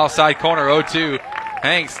now outside corner, 0-2.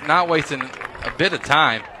 Hanks not wasting a bit of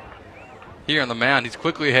time here on the mound. He's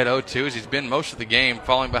quickly ahead 0-2 as he's been most of the game,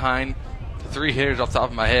 falling behind the 3 hitters off the top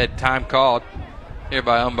of my head. Time called here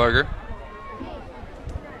by Umberger.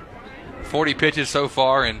 40 pitches so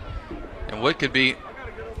far, and what could be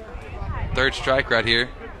 3rd strike right here.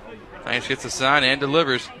 Hanks gets the sign and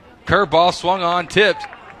delivers. Curveball swung on, tipped.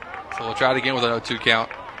 So we'll try it again with an 0-2 count.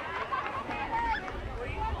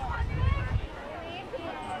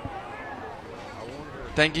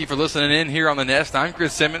 Thank you for listening in here on the Nest. I'm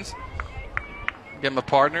Chris Simmons. Got my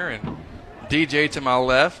partner and DJ to my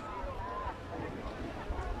left.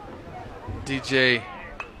 DJ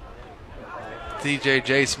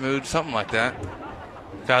J Smooth, something like that.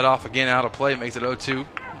 Fouled off again, out of play, makes it 0-2.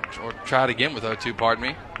 Or try it again with 0-2, pardon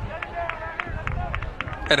me.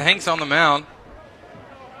 Had Hanks on the mound.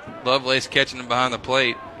 Lovelace catching him behind the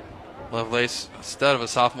plate. Lovelace, a stud of a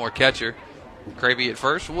sophomore catcher. Cravey at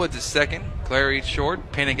first, Woods at second, Clary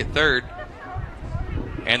short, Pennick at third.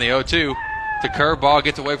 And the 0-2. The curveball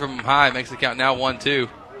gets away from him high, makes the count now 1-2.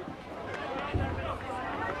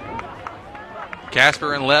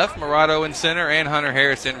 Casper in left, Morado in center, and Hunter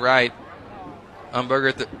Harris in right.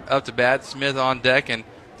 Umberger up to bat, Smith on deck, and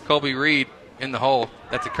Colby Reed in the hole.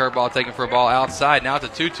 That's a curveball taken for a ball outside. Now it's a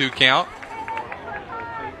 2-2 count.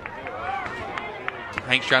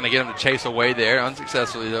 Hank's trying to get him to chase away there,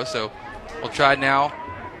 unsuccessfully though, so we'll try now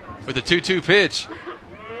with the 2-2 pitch.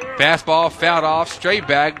 Fastball fouled off, straight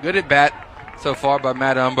back, good at bat so far by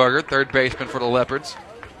Matt Umberger, 3rd baseman for the Leopards.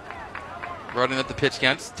 Running up the pitch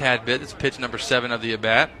count a tad bit. It's pitch number 7 of the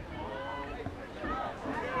at-bat.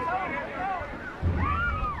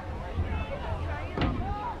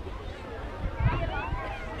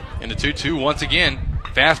 And the 2-2 once again.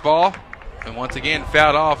 Fastball, and once again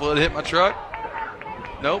fouled off. Will it hit my truck?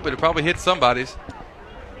 No, but it probably hit somebody's.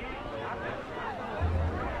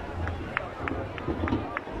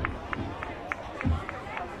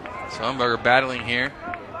 So Umberger battling here.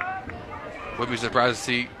 Would be surprised to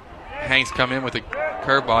see Hanks come in with a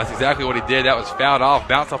curveball. That's exactly what he did. That was fouled off,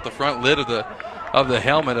 bounced off the front lid of the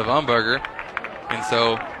helmet of Umberger. And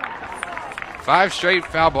so 5 straight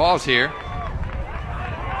foul balls here.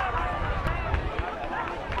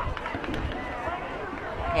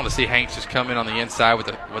 want to see Hanks just come in on the inside with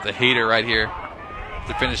a heater right here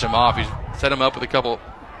to finish him off. He's set him up with a couple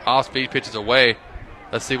off-speed pitches away.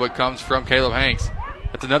 Let's see what comes from Caleb Hanks.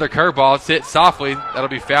 That's another curveball. It's hit softly. That'll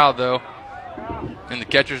be fouled, though. And the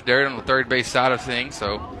catcher's there on the third base side of things.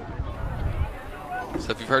 So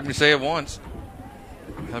if you've heard me say it once,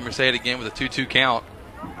 let me say it again with a 2-2 count.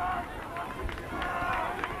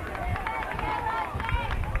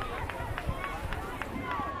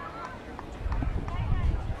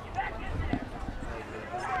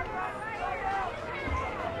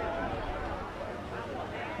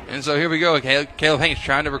 And so here we go. Caleb Hanks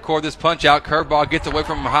trying to record this punch out. Curveball gets away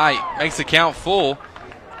from him high. Makes the count full.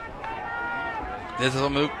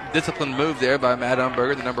 Disciplined move there by Matt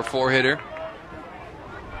Umberger, the number 4 hitter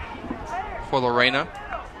for Lorena.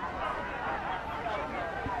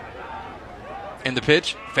 And the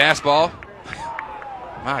pitch. Fastball.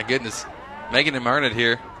 My goodness. Making him earn it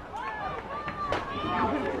here.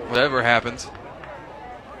 Whatever happens.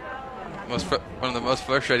 One of the most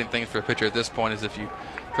frustrating things for a pitcher at this point is if you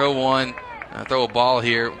throw a ball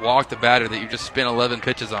here, walk the batter that you just spent 11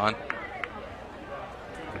 pitches on.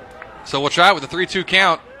 So we'll try it with a 3-2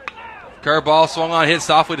 count. Curveball swung on, hit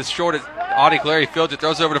softly to short. Audie Clary fields it,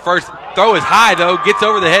 throws over to first. Throw is high, though. Gets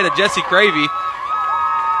over the head of Jesse Cravey.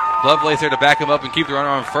 Lovelace there to back him up and keep the runner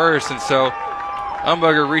on first. And so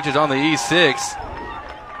Umberger reaches on the E6.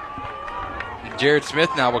 Jared Smith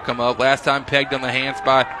now will come up. Last time pegged on the hands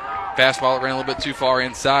by fastball that ran a little bit too far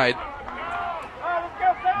inside.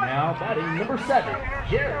 Now batting number 7,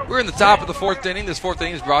 Jared. We're in the top of the 4th inning. This 4th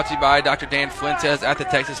inning is brought to you by Dr. Dan Fuentes at the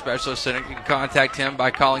Texas Specialist Center. You can contact him by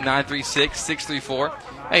calling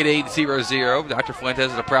 936-634-8800. Dr.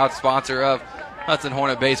 Fuentes is a proud sponsor of Hudson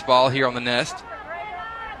Hornet Baseball here on the Nest.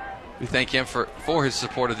 We thank him for his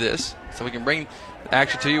support of this, so we can bring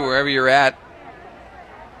action to you wherever you're at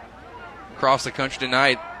across the country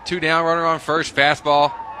tonight. 2 down, runner on first.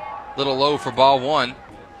 Fastball, a little low for ball 1.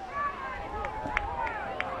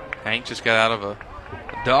 Hank just got out of a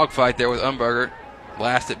dogfight there with Umberger.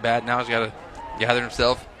 Blasted bad. Now he's got to gather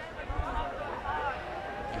himself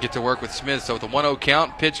and get to work with Smith. So with a 1-0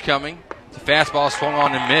 count, pitch coming. The fastball swung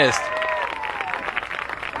on and missed.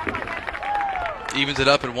 Evens it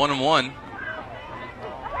up at 1-1.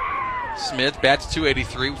 Smith bats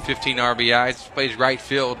 .283 with 15 RBIs. Plays right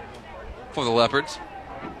field for the Leopards.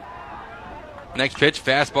 Next pitch,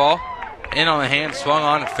 fastball. In on the hand, swung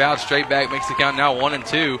on and fouled straight back. Makes the count now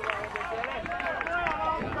 1-2.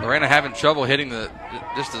 Lorena having trouble hitting the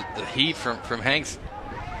heat from Hanks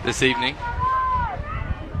this evening.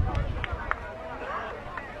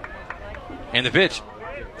 And the pitch.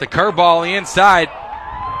 The curveball on the inside.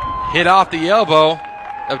 Hit off the elbow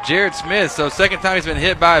of Jared Smith. So second time he's been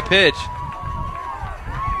hit by a pitch.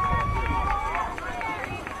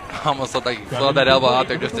 Almost looked like he flubbed that elbow out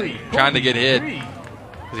there just trying to get hit.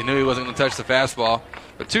 Because he knew he wasn't going to touch the fastball.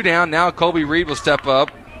 But 2 down. Now Colby Reed will step up.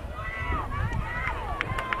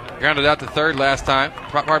 Grounded out to third last time.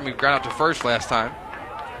 Pardon me, grounded out to first last time.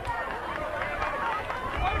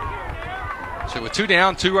 So with 2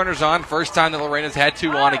 down, 2 runners on. First time that Lorena's had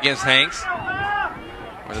 2 on against Hanks.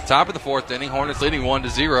 We're at the top of the 4th inning. Hornets leading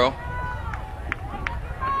 1-0.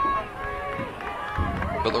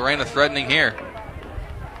 But Lorena threatening here.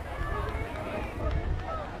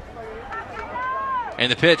 And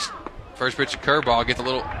the pitch. First pitch, a curveball. Gets a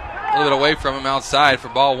little bit away from him outside for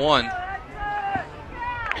ball 1.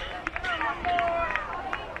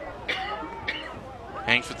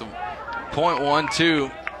 Hanks with the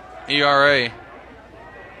 .12 ERA.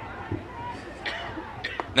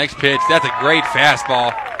 Next pitch. That's a great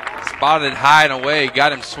fastball. Spotted it high and away.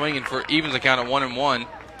 Got him swinging for evens a count of 1-1.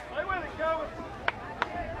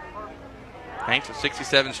 Hanks with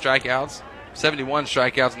 67 strikeouts. 71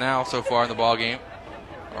 strikeouts now so far in the ball game,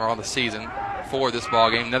 or on the season for this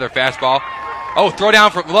ball game. Another fastball. Oh, throw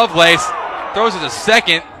down from Lovelace. Throws it to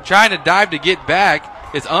second. Trying to dive to get back.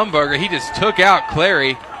 It's Umberger. He just took out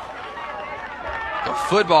Clary. A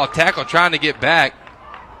football tackle trying to get back.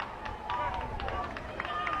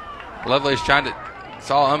 Lovelace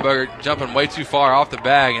saw Umberger jumping way too far off the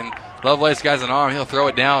bag, and Lovelace got an arm. He'll throw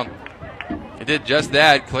it down. He did just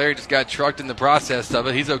that. Clary just got trucked in the process of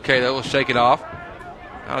it. He's okay, though. We'll shake it off.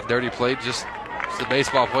 Not a dirty play, just a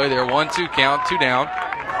baseball play there. 1-2 count, 2 down.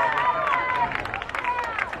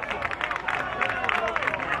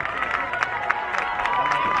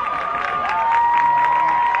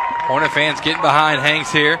 Hornet fans getting behind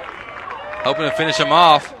Hanks here, hoping to finish him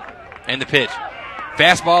off. And the pitch.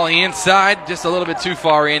 Fastball inside, just a little bit too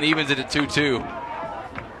far in, evens it at 2-2.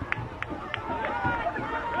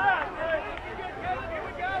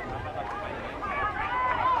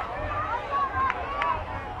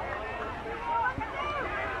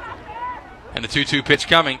 And the 2-2 pitch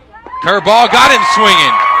coming. Curveball got him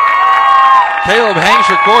swinging. Caleb Hanks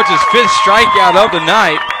records his 5th strikeout of the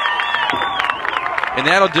night. And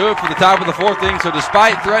that'll do it for the top of the 4th inning. So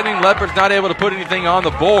despite threatening, Leopards not able to put anything on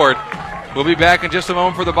the board. We'll be back in just a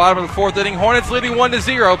moment for the bottom of the 4th inning. Hornets leading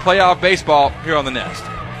 1-0. Playoff baseball here on the Nest.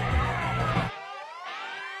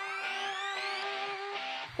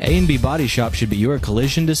 A&B Body Shop should be your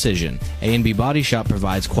collision decision. A&B Body Shop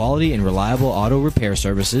provides quality and reliable auto repair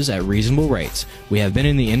services at reasonable rates. We have been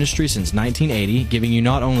in the industry since 1980, giving you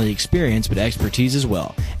not only experience but expertise as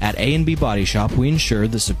well. At A&B Body Shop, we ensure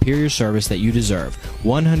the superior service that you deserve.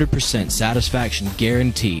 100% satisfaction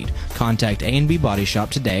guaranteed. Contact A&B Body Shop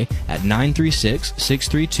today at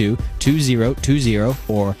 936-632-2020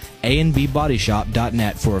 or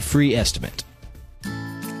anbbodyshop.net for a free estimate.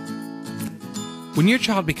 When your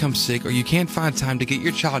child becomes sick or you can't find time to get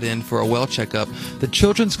your child in for a well checkup, the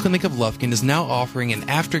Children's Clinic of Lufkin is now offering an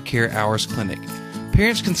aftercare hours clinic.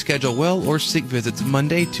 Parents can schedule well or sick visits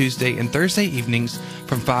Monday, Tuesday, and Thursday evenings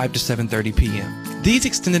from 5 to 7:30 p.m. These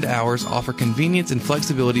extended hours offer convenience and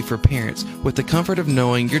flexibility for parents with the comfort of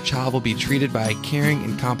knowing your child will be treated by a caring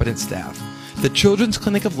and competent staff. The Children's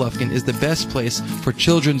Clinic of Lufkin is the best place for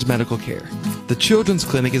children's medical care. The Children's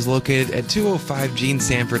Clinic is located at 205 Gene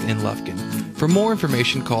Sanford in Lufkin. For more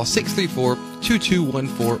information, call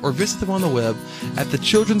 634-2214 or visit them on the web at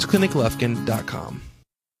thechildren'scliniclufkin.com.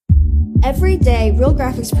 Every day, Real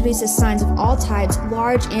Graphics produces signs of all types,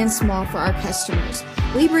 large and small, for our customers.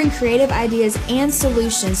 We bring creative ideas and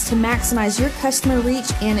solutions to maximize your customer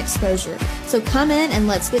reach and exposure. So come in and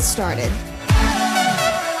let's get started.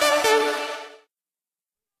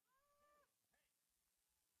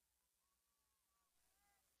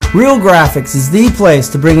 Real Graphics is the place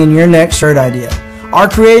to bring in your next shirt idea. Our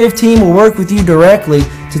creative team will work with you directly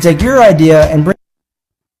to take your idea and bring...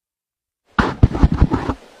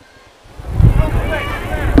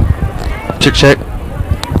 Check.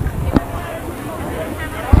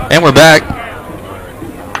 And we're back.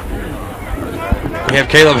 We have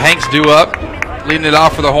Caleb Hanks due up, leading it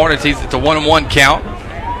off for the Hornets. It's a 1-1 count.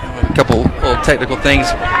 A couple little technical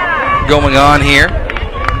things going on here.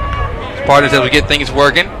 Partners as we get things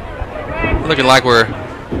working. Looking like we're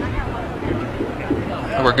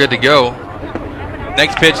good to go.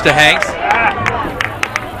 Next pitch to Hanks.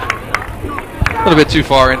 A little bit too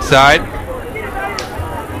far inside.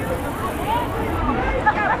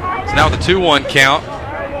 So now with the 2-1 count.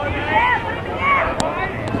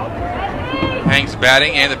 Hanks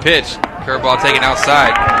batting and the pitch. Curveball taken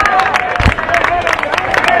outside.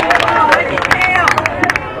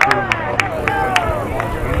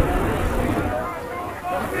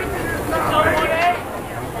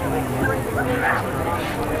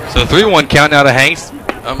 So 3-1 count now to Hanks.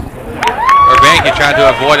 Urbanski trying to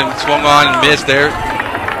avoid him, swung on and missed there.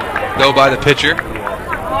 Go by the pitcher.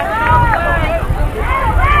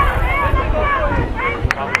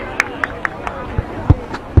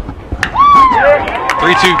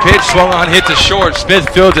 3-2 pitch, swung on, hit to short. Smith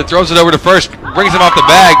fields it, throws it over to first, brings him off the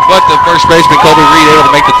bag, but the first baseman Colby Reed able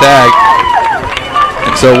to make the tag.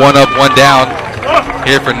 And so 1 up, 1 down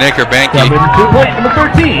here for Nick Urbanski. Number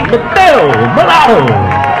 13, Mateo Murado.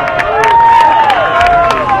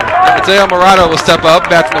 Mateo Murado will step up,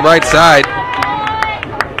 bat from the right side.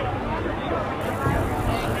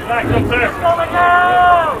 Back up there.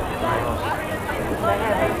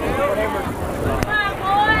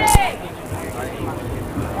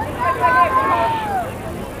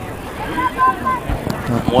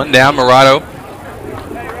 One down, Murado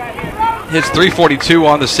hits .342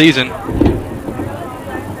 on the season.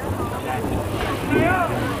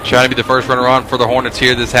 Trying to be the first runner on for the Hornets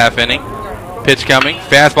here this half inning. Pitch coming,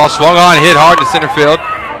 fastball swung on, hit hard to center field.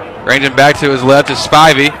 Ranging back to his left is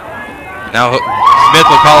Spivey. Now Smith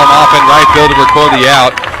will call him off in right field to record the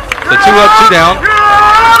out. So 2 up, 2 down.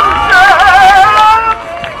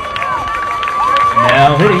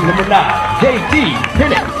 Now hitting number 9, J.D.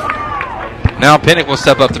 Pinnock. Now Pinnock will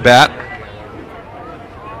step up to bat.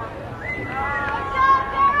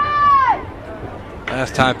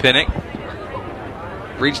 Last time Pinnock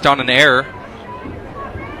reached on an error.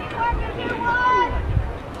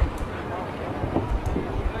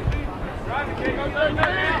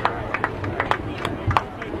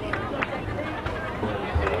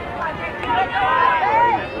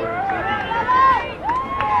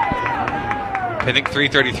 Pinnock,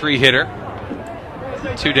 .333 hitter.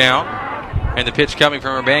 2 down. And the pitch coming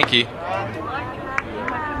from Urbanski.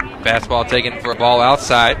 Fastball taken for a ball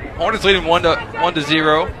outside. Hornets leading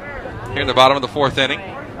 1-0 here in the bottom of the 4th inning.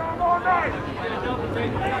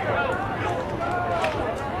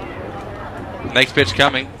 Next pitch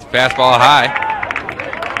coming. Fastball high.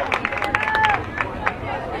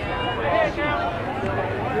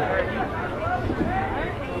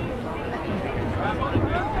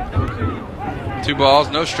 2 balls,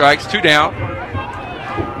 no strikes, 2 down.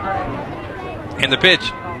 And the pitch.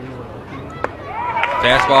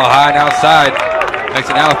 Fastball high and outside. Makes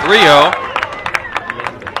it now 3-0.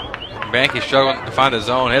 Banky struggling to find the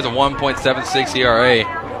zone. He has a 1.76 ERA.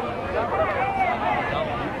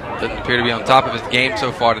 Doesn't appear to be on top of his game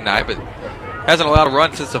so far tonight, but hasn't allowed a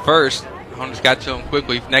run since the first. Hunter's got to him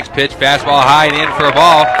quickly. Next pitch, fastball high and in for a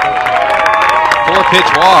ball.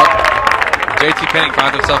 4-pitch walk. JT Penning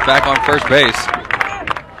finds himself back on first base.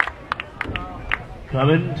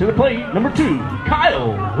 Coming to the plate, number 2, Kyle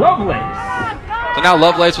Lovelace. So now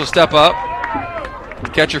Lovelace will step up.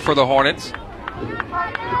 Catcher for the Hornets.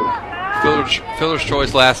 Fielder's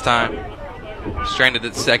choice last time. Stranded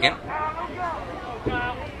at second.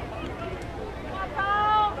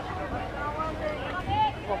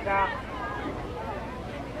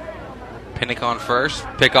 Pennick on first.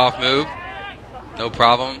 Pickoff move. No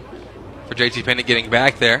problem for JT Pennick getting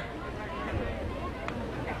back there.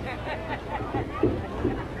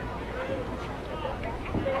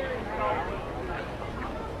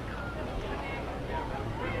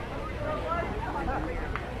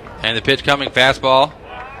 And the pitch coming, fastball.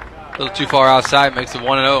 A little too far outside, makes it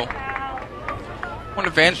 1-0.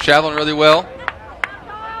 Hornet fans traveling really well.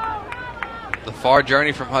 The far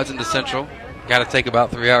journey from Hudson to Central. Got to take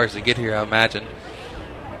about 3 hours to get here, I imagine.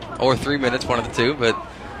 Or 3 minutes, one of the two, but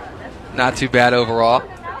not too bad overall.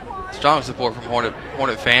 Strong support from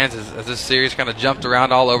Hornet fans as this series kind of jumped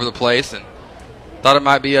around all over the place and thought it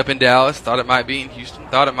might be up in Dallas, thought it might be in Houston,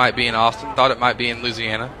 thought it might be in Austin, thought it might be in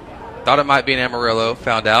Louisiana. Thought it might be in Amarillo,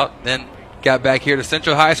 found out, then got back here to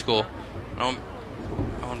Central High School, own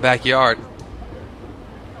backyard.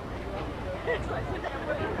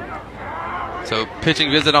 So pitching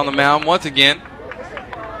visit on the mound once again.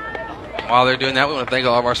 While they're doing that, we want to thank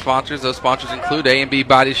all of our sponsors. Those sponsors include A&B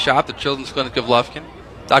Body Shop, the Children's Clinic of Lufkin,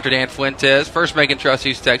 Dr. Dan Fuentes, First Bank and Trust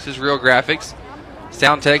East Texas, Real Graphics,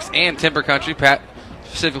 Sound Text, and Timber Country,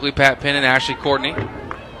 specifically Pat Penn and Ashley Courtney.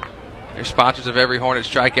 They're sponsors of every Hornet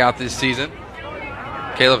strikeout this season.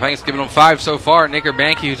 Caleb Hanks giving them 5 so far. Nicker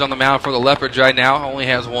Banky, who's on the mound for the Leopards right now, only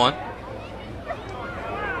has 1.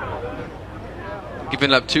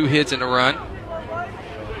 Giving up 2 hits and a run.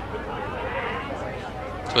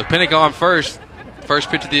 So with Pennick on first. First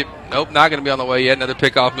pitch of the... Nope, not going to be on the way yet. Another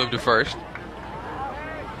pickoff move to first.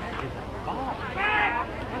 That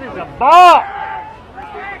is a ball!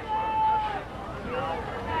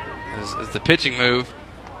 As the pitching move...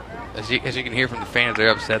 As you can hear from the fans, they're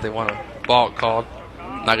upset. They want a ball called.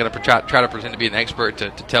 I'm not going to try to pretend to be an expert to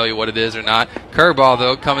tell you what it is or not. Curveball,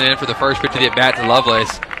 though, coming in for the first pitch of the at-bat to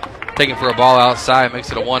Lovelace. Taking for a ball outside, makes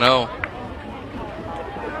it a 1-0.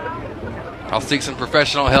 I'll seek some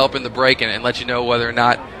professional help in the break and let you know whether or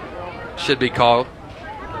not it should be called.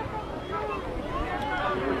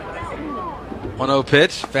 1-0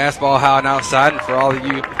 pitch. Fastball high and outside. And for all of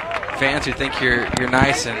you fans who think you're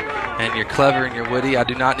nice and you're clever and you're witty, I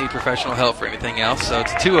do not need professional help for anything else. So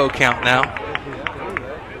it's a 2-0 count now.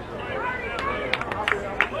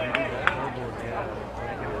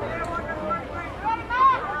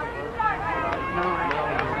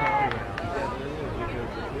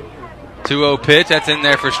 Pitch, that's in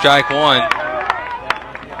there for strike 1.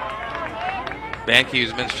 Banky,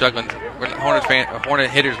 who's been struggling. Hornet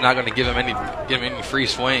hitter's not going to give him any free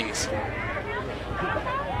swings.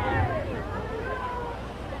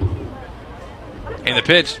 And the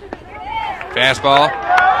pitch. Fastball.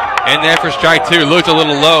 In there for strike 2. Looked a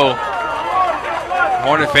little low.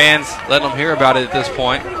 Hornet fans letting them hear about it at this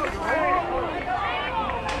point.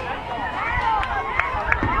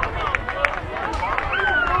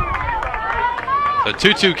 So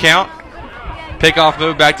 2-2 count. Pickoff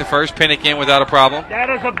move back to first. Pennick in without a problem.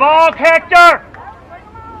 That is a ball, Hector!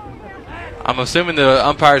 I'm assuming the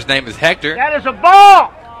umpire's name is Hector. That is a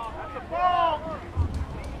ball!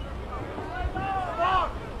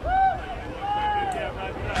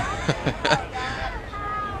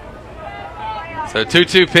 So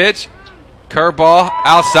 2-2 pitch. Curveball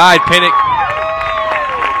outside. Pennick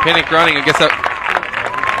running. I guess that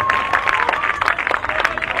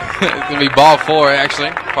it's going to be ball 4,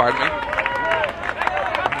 actually. Pardon me.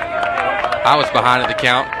 I was behind at the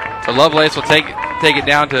count. So Lovelace will take it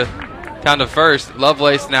down to first.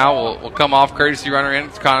 Lovelace now will come off. Courtesy runner in.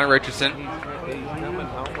 It's Connor Richardson.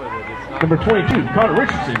 Number 22, Connor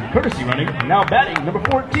Richardson, courtesy running. Now batting, number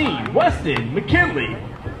 14, Weston McKinley.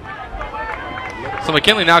 So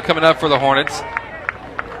McKinley now coming up for the Hornets.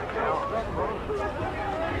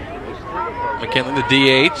 McKinley, the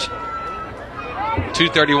DH.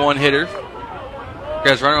 231 hitter.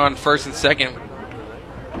 Guys running on first and second.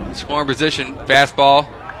 Scoring position. Fastball.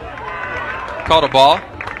 Called a ball.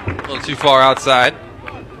 A little too far outside.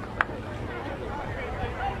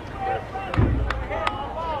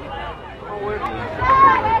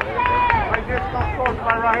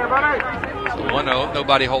 So 1-0,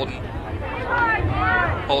 nobody holding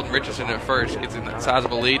Richardson at first. Gets in that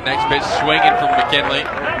sizable lead. Next pitch swinging from McKinley.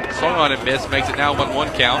 Swung on and missed. Makes it now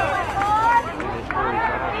 1-1 count.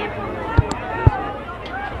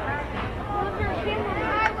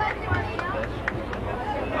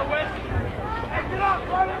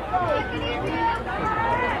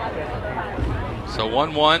 So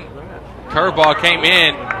 1-1. Curveball came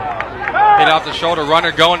in. Hit off the shoulder.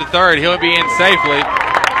 Runner going to third. He'll be in safely.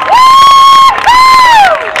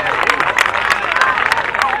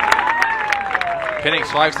 Penning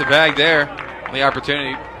swipes the bag there. The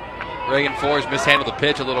opportunity. Reagan Forge mishandled the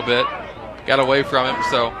pitch a little bit. Got away from him,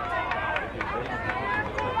 so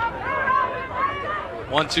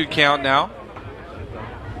 1-2 count now.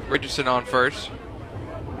 Richardson on first.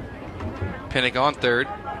 Penning on third.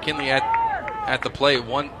 McKinley at the plate.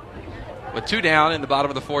 With 2 down in the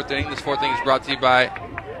bottom of the 4th inning. This 4th inning is brought to you by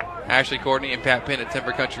Ashley Courtney and Pat Penn at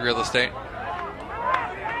Timber Country Real Estate.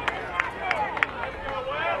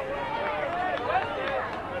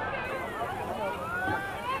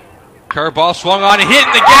 Curveball swung on and hit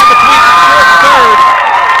in the gap between short and third.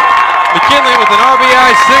 McKinley with an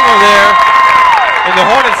RBI single there. And the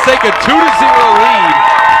Hornets take a 2-0 lead.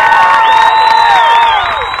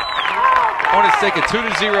 Hornets take a 2-0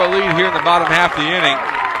 lead here in the bottom half of the inning.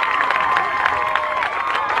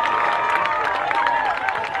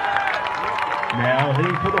 Now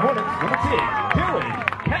hitting for the Hornets, number 10, Dylan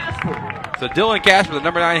Casper. So Dylan Casper, the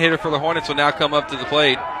number 9 hitter for the Hornets, will now come up to the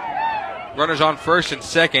plate. Runners on first and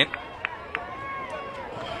second.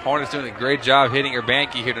 Hornets doing a great job hitting her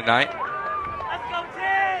Banky here tonight.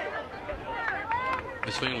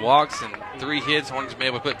 Between walks and 3 hits, Hornets been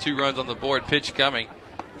able to put 2 runs on the board. Pitch coming.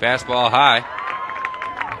 Fastball high.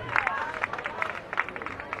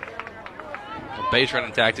 The base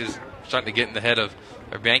running tactics starting to get in the head of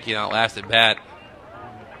Banky on that last at bat.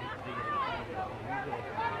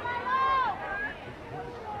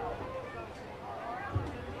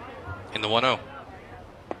 In the 1-0.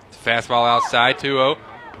 Fastball outside, 2-0.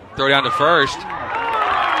 Throw down to first.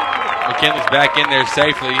 McKinley's back in there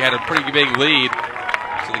safely. He had a pretty big lead.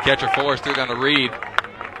 So the catcher Forrest threw down to Reed.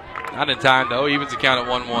 Not in time, though. Evens the count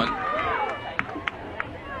at 1-1.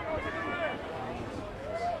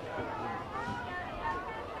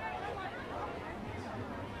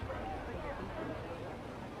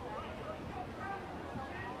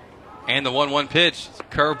 And the 1-1 pitch.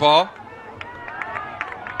 Curveball.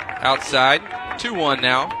 Outside. 2-1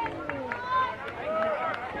 now.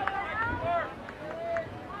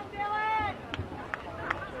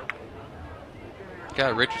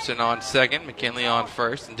 Got Richardson on second, McKinley on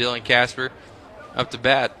first, and Dylan Casper up to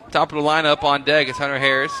bat. Top of the lineup on deck is Hunter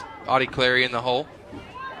Harris, Audie Clary in the hole.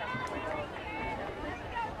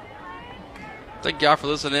 Thank y'all for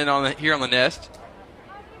listening in here on the Nest.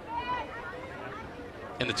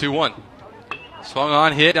 In the 2-1. Swung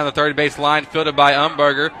on, hit down the third base line, fielded by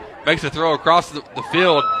Umberger. Makes the throw across the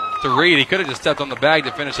field to Reed. He could have just stepped on the bag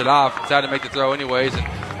to finish it off. Decided to make the throw anyways. And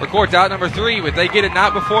records out number 3, but they get it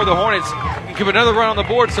not before the Hornets can give another run on the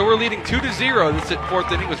board. So we're leading 2-0. This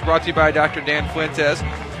 4th inning was brought to you by Dr. Dan Fuentes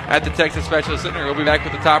at the Texas Specialist Center. We'll be back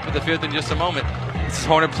with the top of the 5th in just a moment. This is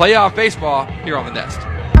Hornet Playoff Baseball here on the Nest.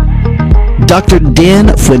 Dr.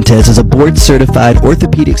 Dan Fuentes is a board-certified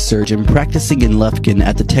orthopedic surgeon practicing in Lufkin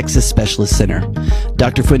at the Texas Specialist Center.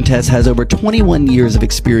 Dr. Fuentes has over 21 years of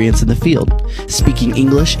experience in the field. Speaking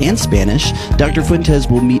English and Spanish, Dr. Fuentes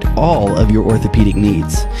will meet all of your orthopedic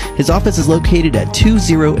needs. His office is located at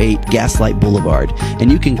 208 Gaslight Boulevard,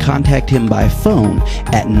 and you can contact him by phone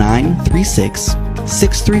at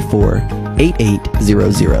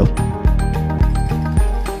 936-634-8800.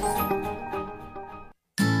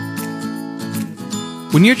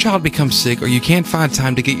 When your child becomes sick or you can't find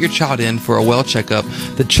time to get your child in for a well checkup,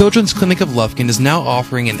 the Children's Clinic of Lufkin is now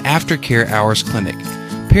offering an aftercare hours clinic.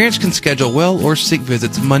 Parents can schedule well or sick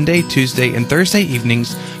visits Monday, Tuesday, and Thursday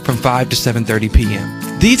evenings from 5 to 7:30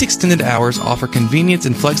 p.m. These extended hours offer convenience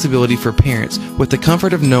and flexibility for parents with the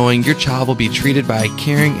comfort of knowing your child will be treated by a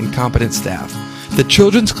caring and competent staff. The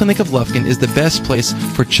Children's Clinic of Lufkin is the best place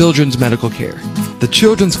for children's medical care. The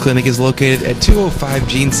Children's Clinic is located at 205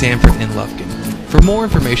 Gene Sanford in Lufkin. For more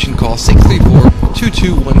information, call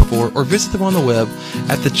 634-2214 or visit them on the web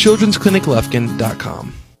at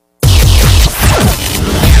thechildren'scliniclufkin.com.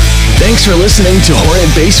 Thanks for listening to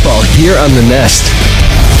Hornet Baseball here on the Nest.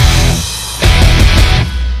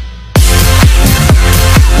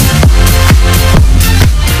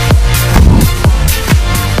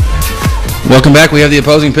 Welcome back. We have the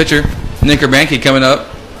opposing pitcher, Nick Urbanky, coming up.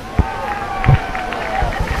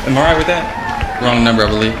 Am I right with that? Wrong number, I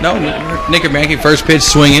believe. No, Nick Urbanky, first pitch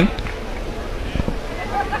swinging.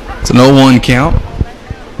 It's an 0-1 count.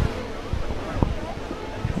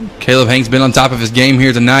 Caleb Hanks been on top of his game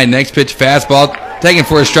here tonight. Next pitch, fastball, taken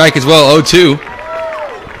for a strike as well, 0-2.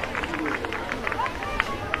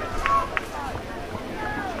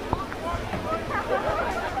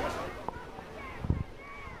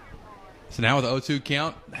 So now with the 0-2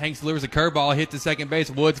 count, Hanks delivers a curveball, hit to second base.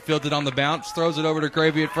 Woods fields it on the bounce, throws it over to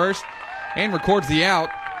Cravey at first, and records the out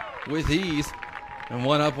with ease. And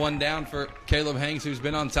 1 up, 1 down for Caleb Hanks, who's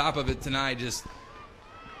been on top of it tonight. Just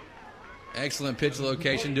excellent pitch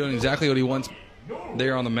location, doing exactly what he wants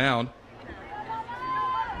there on the mound.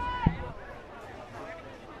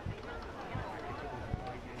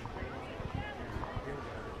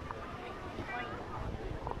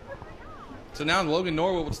 So now Logan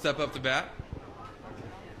Norwood will step up to bat.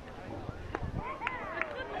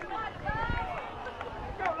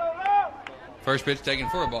 First pitch taken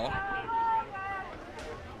for a ball.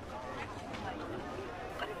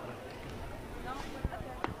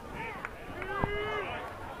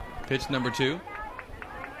 Pitch number 2.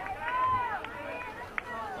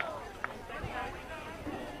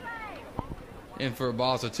 In for a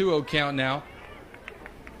ball. So 2-0 count now.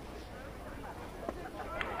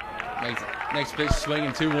 Next pitch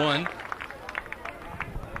swinging 2-1.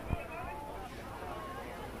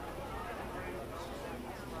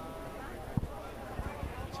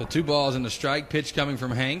 So 2 balls and a strike. Pitch coming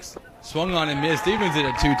from Hanks. Swung on and missed. Evens it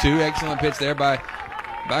at 2-2. Excellent pitch there by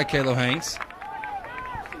Caleb Hanks.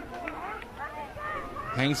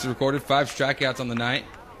 Hanks recorded 5 strikeouts on the night.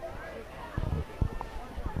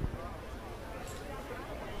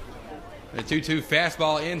 The 2-2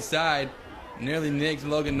 fastball inside. Nearly nicked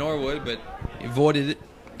Logan Norwood, but he avoided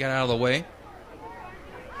it, got out of the way.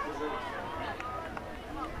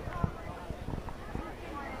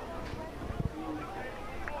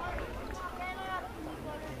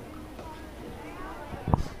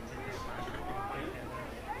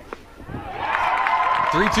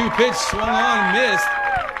 Three-two pitch swung on, missed,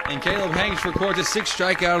 and Caleb Hanks records a 6th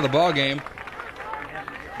strikeout of the ball game.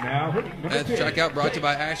 That strikeout brought to you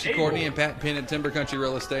by Ashley Courtney and Pat Penn at Timber Country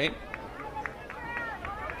Real Estate.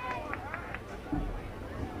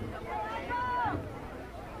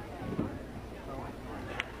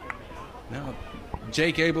 Now,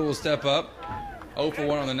 Jake Abel will step up. 0 for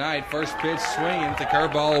 1 on the night. First pitch swinging. It's a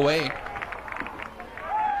curveball away.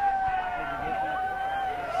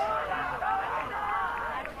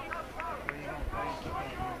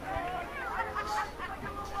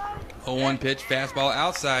 Oh, 1 pitch, fastball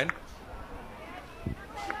outside.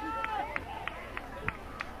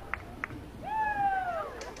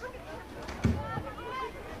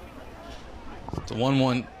 It's a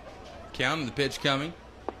 1-1 count and the pitch coming.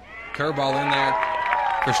 Curveball in there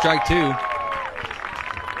for strike 2.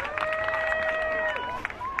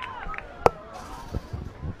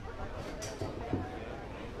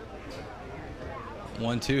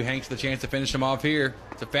 One, 2. Hanks the chance to finish him off here.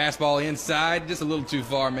 It's a fastball inside, just a little too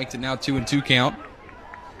far. Makes it now 2-2 count.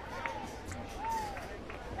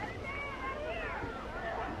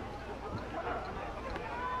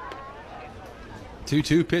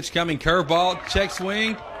 Two pitch coming, curveball, check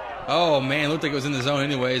swing. Oh man, looked like it was in the zone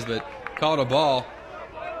anyways, but called a ball.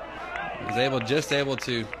 Was just able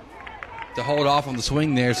to hold off on the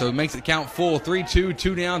swing there, so it makes it count full. 3-2,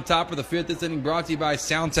 2 down, top of the 5th. This inning brought to you by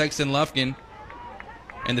Soundtex and Lufkin.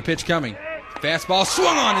 And the pitch coming. Fastball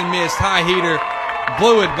swung on and missed. High heater.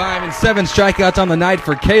 Blew it by him. And 7 strikeouts on the night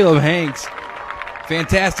for Caleb Hanks.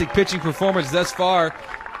 Fantastic pitching performance thus far.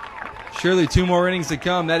 Surely 2 more innings to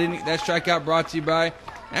come. That strikeout brought to you by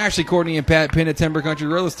Ashley Courtney and Pat Penn at Timber Country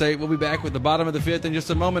Real Estate. We'll be back with the bottom of the 5th in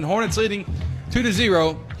just a moment. Hornets leading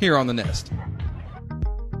 2-0 here on the Nest.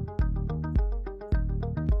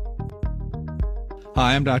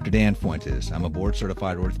 Hi, I'm Dr. Dan Fuentes. I'm a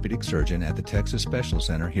board-certified orthopedic surgeon at the Texas Specialist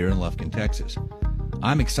Center here in Lufkin, Texas.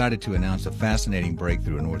 I'm excited to announce a fascinating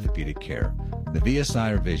breakthrough in orthopedic care, the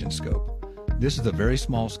VSI or Vision Scope. This is a very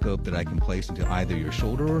small scope that I can place into either your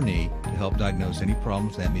shoulder or knee to help diagnose any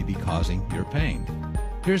problems that may be causing your pain.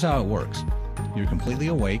 Here's how it works. You're completely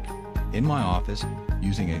awake in my office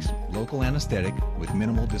using a local anesthetic with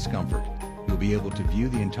minimal discomfort. You'll be able to view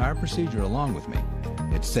the entire procedure along with me.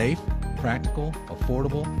 It's safe, practical,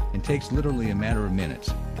 affordable, and takes literally a matter of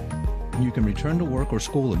minutes. You can return to work or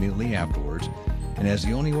school immediately afterwards, and as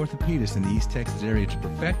the only orthopedist in the East Texas area to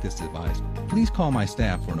perfect this device, please call my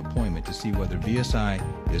staff for an appointment to see whether VSI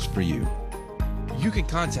is for you. You can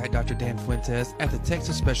contact Dr. Dan Fuentes at the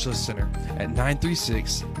Texas Specialist Center at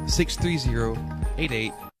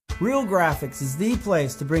 936-630-88. Real Graphics is the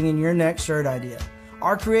place to bring in your next shirt idea.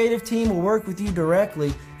 Our creative team will work with you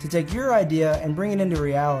directly to take your idea and bring it into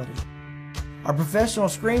reality. Our professional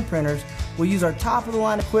screen printers will use our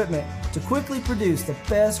top-of-the-line equipment to quickly produce the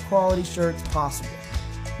best quality shirts possible.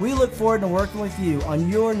 We look forward to working with you on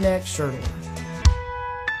your next shirt order.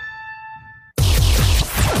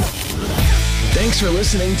 Thanks for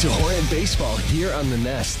listening to Hornet Baseball here on The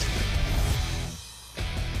Nest.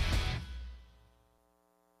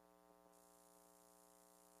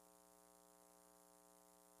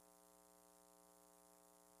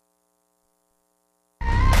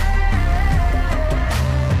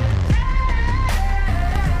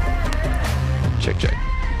 Check.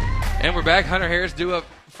 And we're back. Hunter Harris due up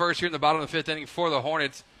first here in the bottom of the fifth inning for the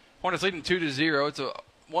Hornets. Hornets leading 2-0. It's a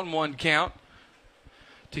 1-1 count.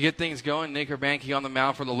 To get things going, Nick Urbanky on the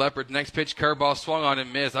mound for the Leopards. Next pitch, curveball swung on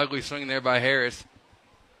and missed. Ugly swing there by Harris.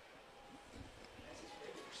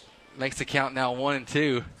 Makes the count now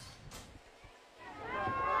 1-2.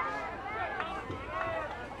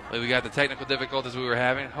 We got the technical difficulties we were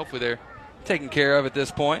having. Hopefully they're taken care of at this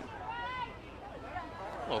point.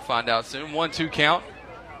 We'll find out soon. 1-2 count.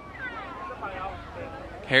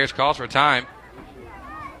 Harris calls for time.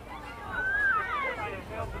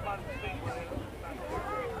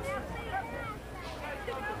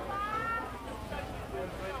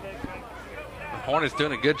 Hornets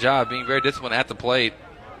doing a good job being very disciplined at the plate.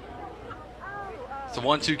 It's a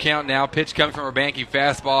 1-2 count now. Pitch coming from Urbanky.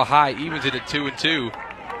 Fastball high. Evens it at 2-2.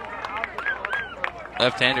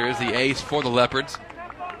 Left-hander is the ace for the Leopards.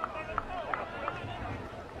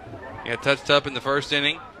 Got touched up in the first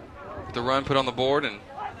inning with the run put on the board, and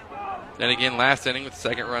then again last inning with the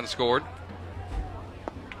second run scored.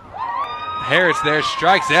 Harris there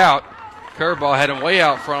strikes out. Curveball had him way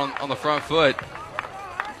out front on the front foot.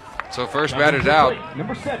 So first batter's out.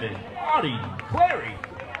 Number 7, Audie Clary.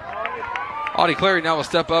 Audie Clary now will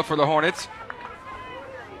step up for the Hornets.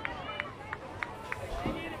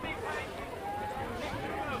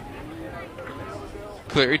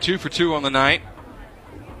 Clary 2 for 2 on the night.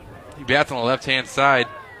 He bats on the left-hand side.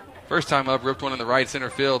 First time up, ripped one in the right center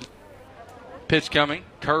field. Pitch coming.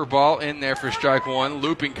 Curveball in there for strike one.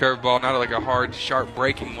 Looping curveball, not like a hard, sharp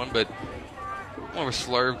breaking one, but more of a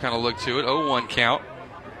slurve kind of look to it. 0-1 count.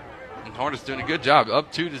 And Hornets doing a good job.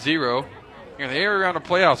 Up 2-0. Here in the area around the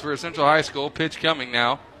playoffs, we're at Central High School. Pitch coming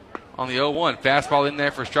now on the 0-1. Fastball in there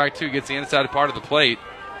for strike two. Gets the inside part of the plate.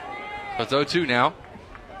 So it's 0-2 now.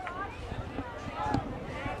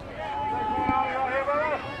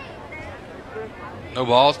 No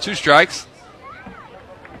balls, 2 strikes.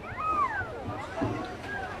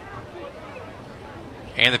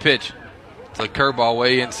 And the pitch. It's a curveball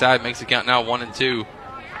way inside. Makes the count now 1-2.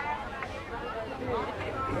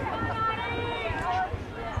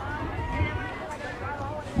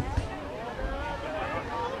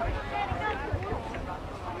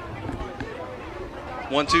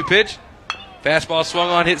 One-two pitch. Fastball swung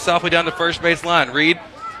on, hit softly down the first base line. Reed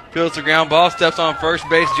fields the ground ball, steps on first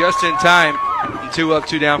base just in time. And 2 up,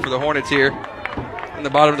 2 down for the Hornets here in the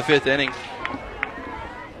bottom of the fifth inning.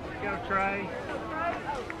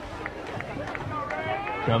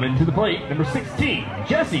 Coming to the plate, number 16,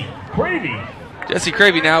 Jesse Cravey. Jesse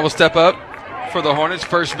Cravey now will step up for the Hornets,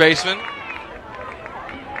 first baseman.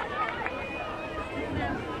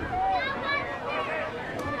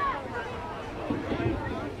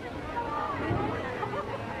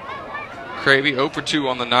 Cravey 0 for 2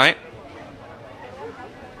 on the night.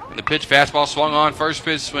 And the pitch, fastball swung on, first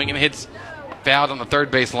pitch swinging, hits fouled on the third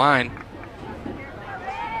base line.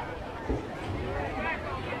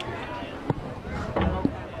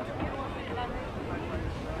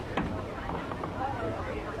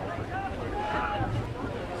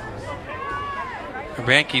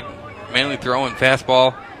 Urbanky mainly throwing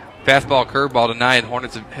fastball, curveball tonight.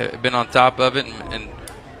 Hornets have been on top of it and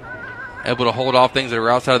able to hold off things that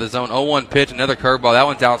are outside of the zone. 0-1 pitch, another curveball. That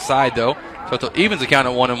one's outside, though. So it evens the count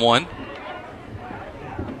at 1-1.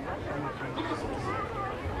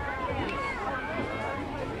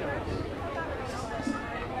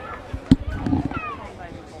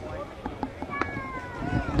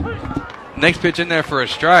 Next pitch in there for a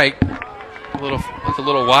strike. It's a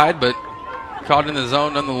little wide, but caught in the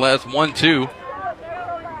zone nonetheless. 1-2.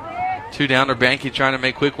 2 down to Urbanky trying to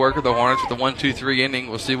make quick work of the Hornets with the 1-2-3 inning.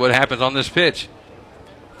 We'll see what happens on this pitch.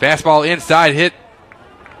 Fastball inside, hit.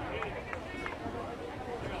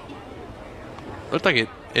 Looked like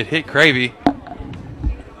it hit Cravey.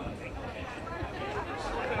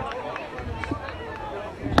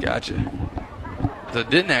 Gotcha. So it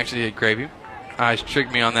didn't actually hit Cravey. eyes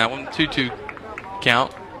tricked me on that one. 2-2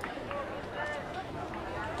 count.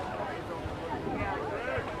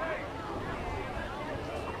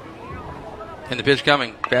 And the pitch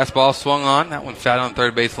coming. Fastball swung on. That one fouled on the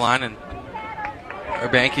third base line. And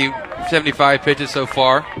Urbanky, 75 pitches so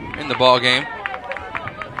far in the ball game.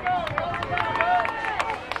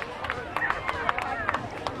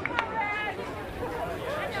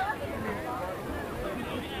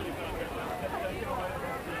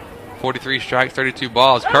 .43 strikes, 32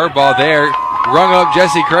 balls. Curveball there. Rung up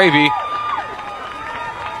Jesse Cravey.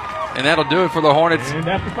 And that'll do it for the Hornets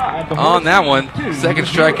on that one. Second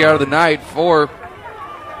strikeout of the night for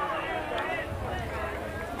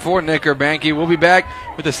Nick Urbanky. We'll be back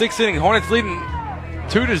with the sixth inning. Hornets leading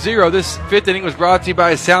 2-0. This fifth inning was brought to you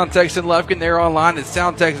by Soundtex in Lufkin. They're online at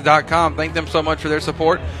soundtex.com. Thank them so much for their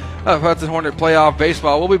support of Hudson Hornet Playoff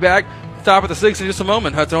Baseball. We'll be back top of the sixth in just a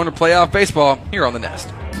moment. Hudson Hornet Playoff Baseball here on the Nest.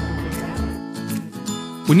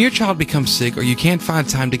 When your child becomes sick or you can't find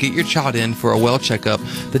time to get your child in for a well checkup,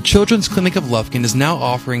 the Children's Clinic of Lufkin is now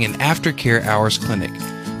offering an aftercare hours clinic.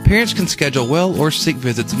 Parents can schedule well or sick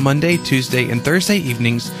visits Monday, Tuesday, and Thursday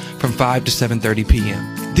evenings from 5 to 7:30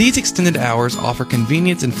 p.m. These extended hours offer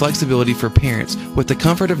convenience and flexibility for parents with the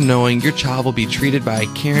comfort of knowing your child will be treated by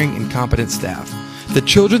a caring and competent staff. The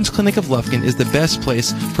Children's Clinic of Lufkin is the best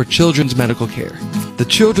place for children's medical care. The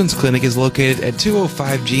Children's Clinic is located at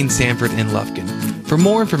 205 Gene Sanford in Lufkin. For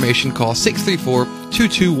more information, call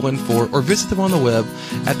 634-2214 or visit them on the web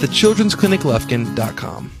at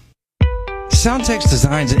thechildren'scliniclufkin.com. Soundtex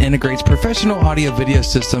designs and integrates professional audio-video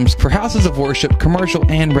systems for houses of worship, commercial,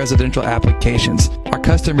 and residential applications. Our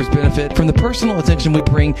customers benefit from the personal attention we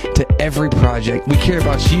bring to every project. We care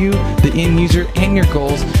about you, the end user, and your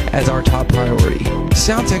goals as our top priority.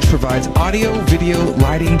 Soundtex provides audio, video,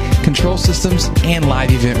 lighting, control systems, and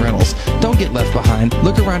live event rentals. Don't get left behind.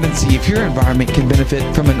 Look around and see if your environment can benefit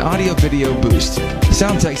from an audio-video boost.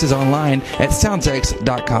 Soundtex is online at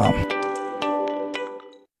soundtex.com.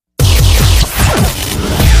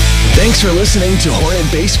 Thanks for listening to Hornet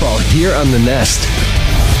Baseball here on the Nest.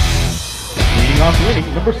 Leading off the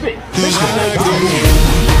inning, number 6.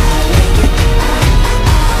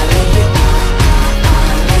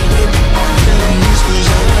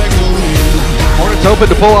 Hornets hoping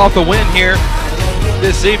to pull off the win here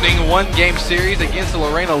this evening. One-game series against the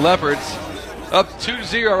Lorena Leopards. Up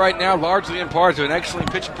 2-0 right now, largely in part to an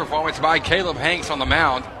excellent pitching performance by Caleb Hanks on the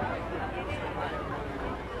mound.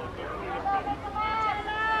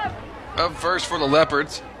 Up first for the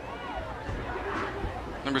Leopards.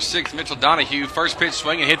 Number 6, Mitchell Donahue. First pitch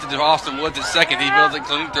swing and hits it to Austin Woods at second. He builds it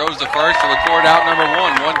clean, throws to first to record out number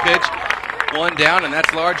 1. One pitch, one down, and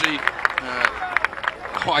that's largely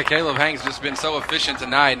why Caleb Hanks just been so efficient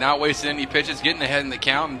tonight. Not wasting any pitches, getting ahead in the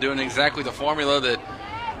count, and doing exactly the formula that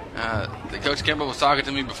Coach Kimball was talking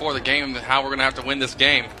to me before the game, how we're going to have to win this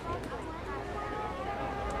game.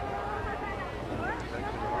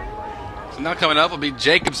 So now coming up will be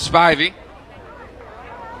Jacob Spivey.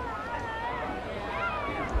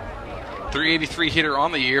 383 hitter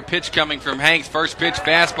on the year. Pitch coming from Hanks. First pitch,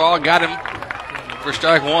 fastball. Got him for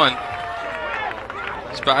strike one.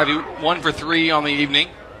 Spivey 1 for 3 on the evening.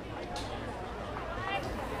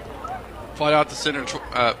 Flight out to center.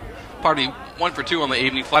 1 for 2 on the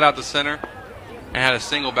evening. Flight out to center. And had a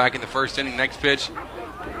single back in the first inning. Next pitch, a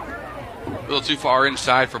little too far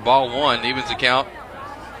inside for ball 1. Evens the count.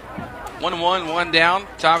 1-1, 1 down.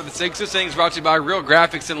 Top of the sixth. This inning is brought to you by Real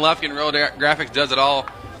Graphics in Lufkin. Real Graphics does it all.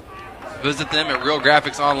 Visit them at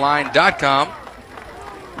realgraphicsonline.com.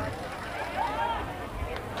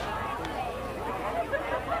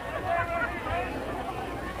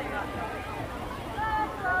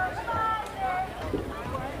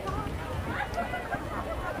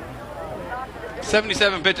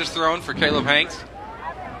 .77 pitches thrown for Caleb Hanks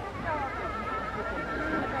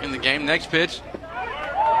in the game. Next pitch.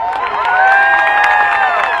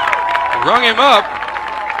 Rung him up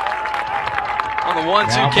on the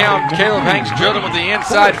 1-2 count. Caleb Hanks drilled him with the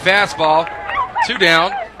inside fastball. 2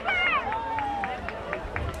 down.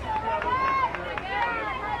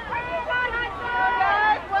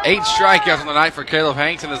 Eight strikeouts on the night for Caleb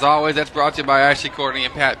Hanks, and as always, that's brought to you by Ashley Courtney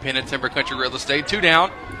and Pat Penn at Timber Country Real Estate. 2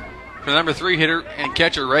 down for the number 3 hitter and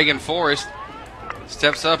catcher Reagan Forrest.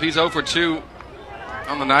 Steps up. He's 0 for 2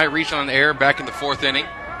 on the night. Reached on an error back in the 4th inning.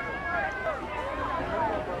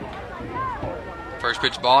 First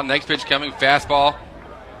pitch ball. Next pitch coming. Fastball.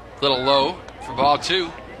 A little low for ball 2.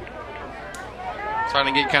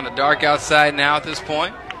 Starting to get kind of dark outside now at this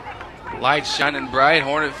point. Lights shining bright.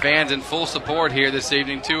 Hornet fans in full support here this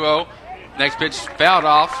evening. 2-0. Next pitch fouled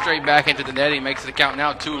off. Straight back into the net. He makes the count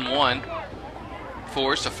now 2-1.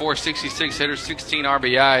 force, a .466 hitter, 16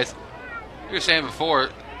 RBIs. You were saying before,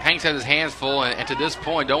 Hanks has his hands full, and to this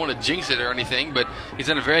point, don't want to jinx it or anything, but he's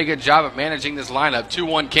done a very good job of managing this lineup.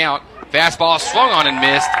 2-1 count. Fastball swung on and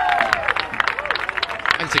missed.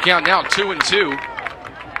 It's a count now, 2-2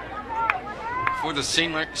 for the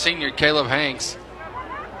senior Caleb Hanks.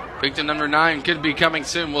 Victim number 9 could be coming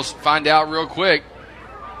soon. We'll find out real quick.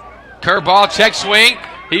 Curveball, check swing.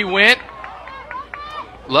 He went.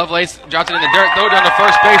 Lovelace dropped it in the dirt, throw down to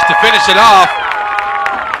first base to finish it off.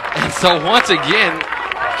 And so once again,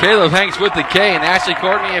 Caleb Hanks with the K, and Ashley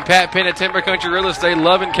Courtney and Pat Penn at Timber Country Real Estate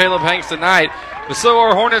loving Caleb Hanks tonight. But so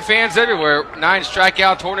are Hornet fans everywhere. 9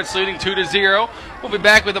 strikeouts, Hornets leading 2-0. We'll be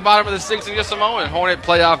back with the bottom of the 6th in just a moment. Hornet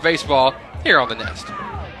playoff baseball here on The Nest.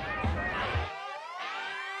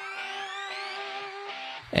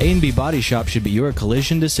 A&B Body Shop should be your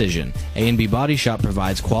collision decision. A&B Body Shop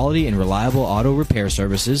provides quality and reliable auto repair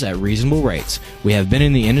services at reasonable rates. We have been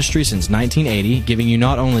in the industry since 1980, giving you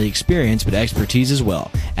not only experience but expertise as well.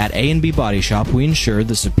 At A&B Body Shop, we ensure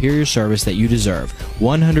the superior service that you deserve.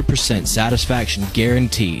 100% satisfaction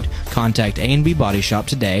guaranteed. Contact A&B Body Shop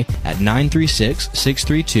today at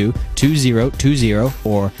 936-632-2020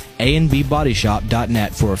 or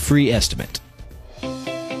anbbodyshop.net for a free estimate.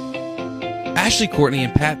 Ashley Courtney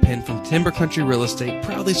and Pat Penn from Timber Country Real Estate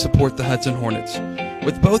proudly support the Hudson Hornets.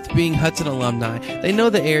 With both being Hudson alumni, they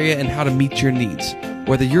know the area and how to meet your needs.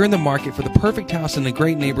 Whether you're in the market for the perfect house in a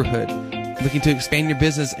great neighborhood, looking to expand your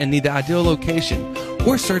business and need the ideal location,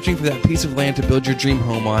 or searching for that piece of land to build your dream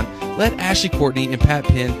home on, let Ashley Courtney and Pat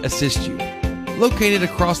Penn assist you. Located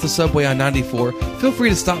across the subway on 94, feel free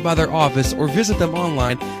to stop by their office or visit them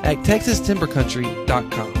online at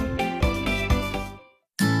texastimbercountry.com.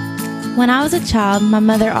 When I was a child, my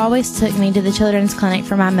mother always took me to the children's clinic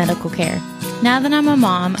for my medical care. Now that I'm a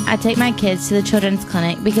mom, I take my kids to the children's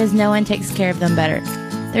clinic because no one takes care of them better.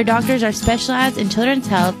 Their doctors are specialized in children's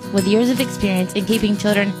health with years of experience in keeping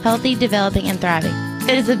children healthy, developing, and thriving.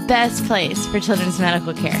 It is the best place for children's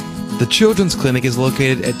medical care. The Children's Clinic is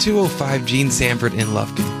located at 205 Gene Sanford in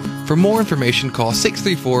Lufkin. For more information, call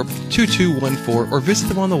 634-2214 or visit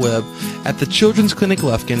them on the web at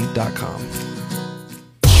thechildren'scliniclufkin.com.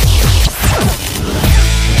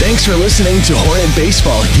 Thanks for listening to Hornet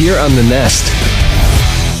Baseball here on The Nest.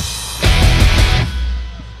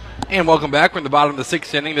 And welcome back. We're in the bottom of the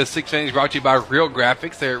 6th inning. The 6th inning is brought to you by Real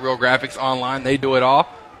Graphics. They're at Real Graphics Online. They do it all.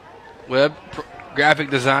 Web, graphic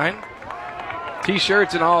design,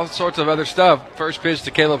 T-shirts, and all sorts of other stuff. First pitch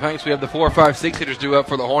to Caleb Hanks. We have the 4, 5, 6 hitters due up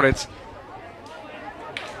for the Hornets.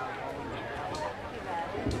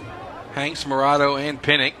 Hanks, Morado, and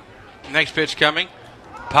Pinnock. Next pitch coming.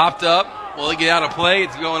 Popped up. Will he get out of play?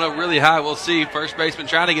 It's going up really high. We'll see. First baseman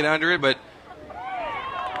trying to get under it, but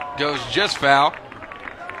goes just foul.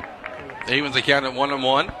 Evens the count at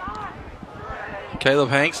 1-1. Caleb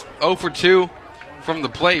Hanks 0 for 2 from the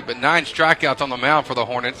plate, but 9 strikeouts on the mound for the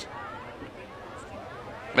Hornets.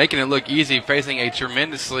 Making it look easy, facing a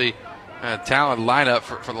tremendously talented lineup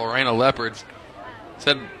for the Lorena Leopards.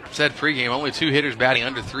 Said pregame, only 2 hitters batting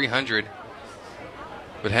under 300.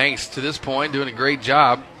 But Hanks, to this point, doing a great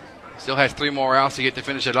job. Still has 3 more outs to get to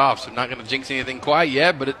finish it off, so not going to jinx anything quite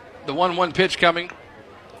yet. But the 1-1 pitch coming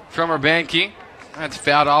from Urbanski. That's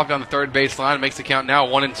fouled off down the third base line. Makes the count now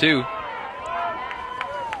 1-2.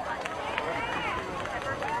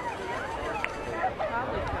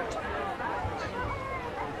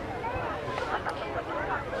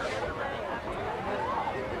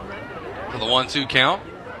 So the 1-2 count.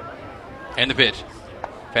 And the pitch.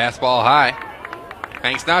 Fastball high.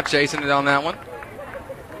 Hanks not chasing it on that one.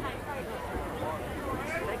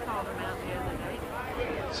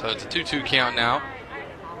 So it's a 2-2 count now.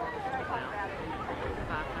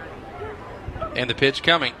 And the pitch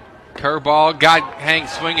coming. Curveball. Got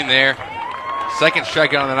Hanks swinging there. Second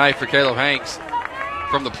strikeout on the night for Caleb Hanks.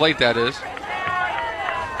 From the plate, that is.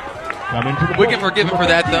 We can forgive him for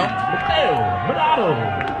that, though.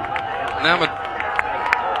 Now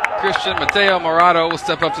Christian Mateo Morado will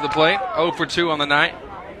step up to the plate. 0 for 2 on the night.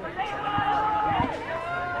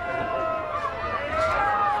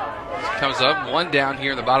 Comes up, 1 down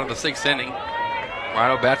here in the bottom of the 6th inning.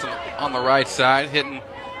 Morado bats on the right side, hitting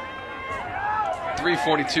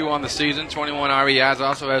 .342 on the season, 21 RBIs.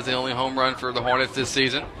 Also has the only home run for the Hornets this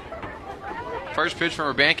season. First pitch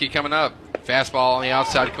from Urbanski coming up. Fastball on the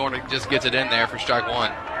outside corner, just gets it in there for strike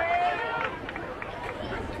 1.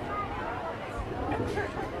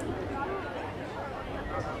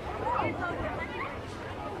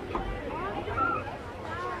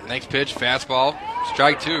 Next pitch, fastball,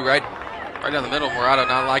 strike 2, right down the middle. Morado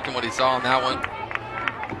not liking what he saw on that one.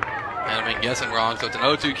 And I've been guessing wrong, so it's an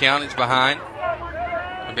 0-2 count. He's behind.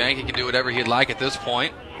 Banky can do whatever he'd like at this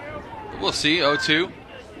point. We'll see. 0-2.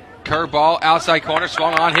 Curveball, outside corner,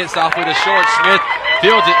 swung on, hit softly to short. Smith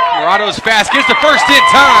fields it. Morato's fast, gets the first in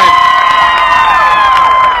time.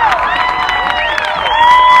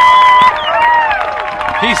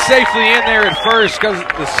 He's safely in there at first because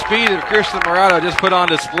the speed of Christian Morato just put on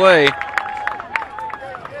display.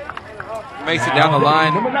 Makes it down the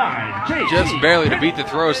line just barely to beat the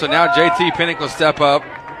throw. So now JT Pinnock will step up.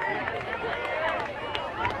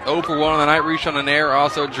 0 for 1 on the night. Reached on an error.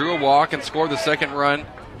 Also drew a walk and scored the second run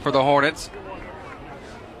for the Hornets.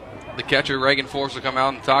 The catcher, Reagan Force, will come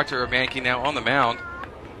out and talk to Urbanski now on the mound.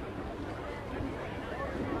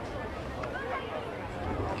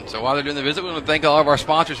 So while they're doing the visit, we want to thank all of our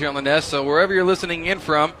sponsors here on the Nest. So wherever you're listening in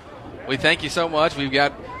from, we thank you so much. We've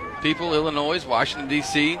got people, Illinois, Washington,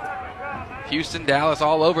 D.C., Houston, Dallas,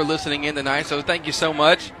 all over listening in tonight. So thank you so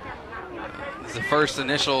much. It's the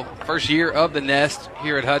first year of the Nest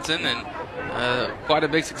here at Hudson, and quite a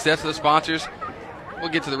big success of the sponsors. We'll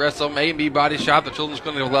get to the rest of them. A&B Body Shop, the Children's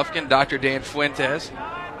Clinic of Lufkin, Dr. Dan Fuentes.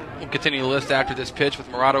 We'll continue the list after this pitch with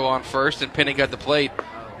Morato on first and Pinnock at the plate.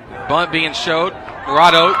 Bunt being showed.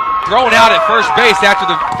 Morato thrown out at first base after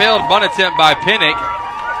the failed bunt attempt by Pinnock.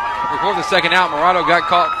 Before the second out, Morato got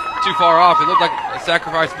caught too far off. It looked like a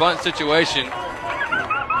sacrifice bunt situation.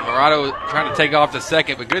 Morato trying to take off the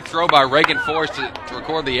second, but good throw by Reagan Force to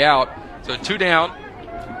record the out. So 2 down,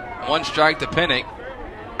 1 strike to Pinnock.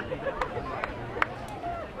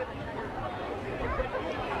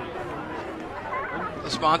 The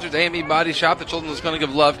sponsors, A&B Body Shop, the Children's Clinic of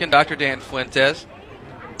Lufkin, Dr. Dan Fuentes.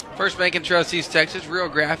 First Bank and Trust East Texas, Real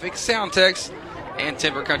Graphics, Soundtex, and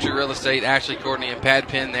Timber Country Real Estate. Ashley Courtney and Pat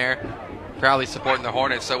Penn there, proudly supporting the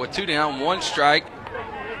Hornets. So with 2 down, 1 strike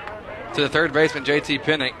to the third baseman, JT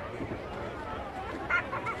Pinnock.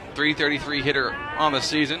 .333 hitter on the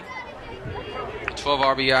season. 12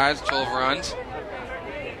 RBIs, 12 runs.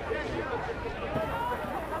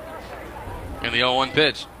 And the 0-1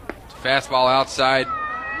 pitch. Fastball outside,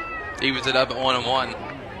 evens it up at 1-1.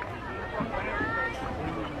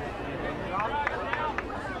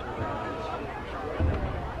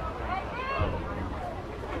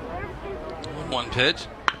 One pitch.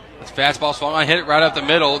 This fastball swung on, hit it right up the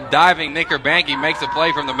middle. Diving Nick Urbanski makes a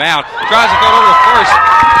play from the mound. Tries to throw it over to first.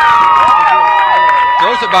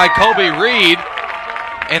 Throws it by Colby Reed.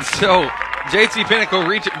 And so JT Pinnock will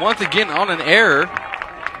reach it once again on an error.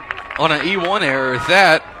 On an E1 error at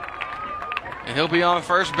that. And he'll be on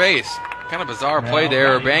first base. Kind of bizarre play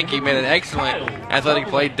there. Urbanski made an excellent athletic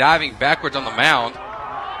play, diving backwards on the mound.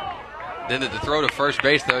 Then the throw to first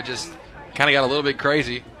base, though, just kind of got a little bit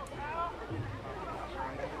crazy.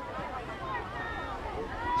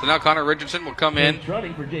 So now Connor Richardson will come in.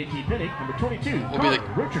 Running for JT Pinnock, number 22, will be the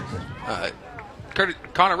Richardson.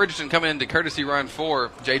 Connor Richardson coming in to courtesy run for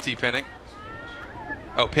JT Pinnock.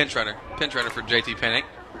 Oh, pinch runner for JT Pinnock.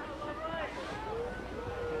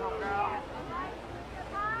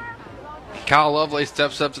 Kyle Lovelace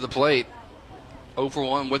steps up to the plate. 0 for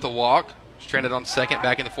 1 with a walk. Stranded on second,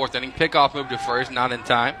 back in the 4th inning. Pickoff move to first, not in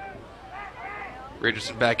time.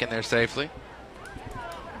 Richardson back in there safely.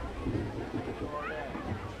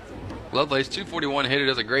 Lovelace, 241 hitter,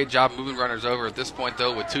 does a great job moving runners over. At this point,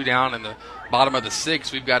 though, with 2 down in the bottom of the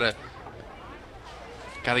 6th, we've got to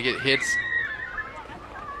get hits.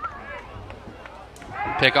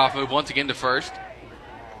 Pickoff move once again to first.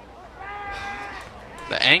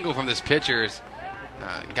 The angle from this pitcher is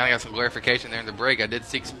kind of got some clarification there in the break. I did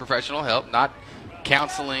seek some professional help, not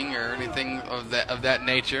counseling or anything of that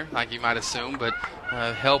nature, like you might assume, but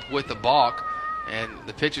help with the balk. And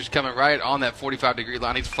the pitcher's coming right on that 45-degree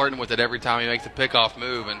line. He's flirting with it every time he makes a pickoff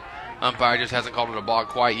move, and umpire just hasn't called it a balk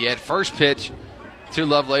quite yet. First pitch to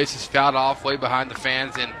Lovelace is fouled off way behind the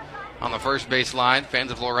fans on the first base line.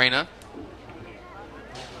 Fans of Lorena.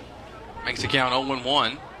 Makes the count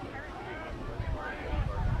 0-1.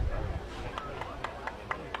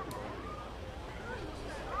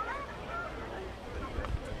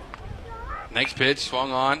 Next pitch,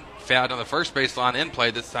 swung on, fouled on the first base line, in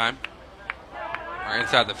play this time. Or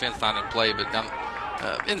inside the fence, not in play, but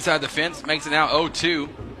inside the fence. Makes it now 0-2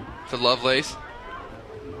 to Lovelace.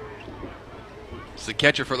 So the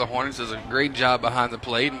catcher for the Hornets does a great job behind the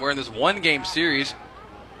plate. And we're in this 1-game series.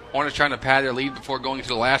 Hornets trying to pad their lead before going to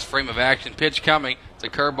the last frame of action. Pitch coming. It's a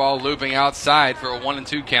curveball looping outside for a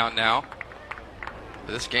 1-2 count now.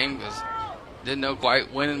 This game didn't know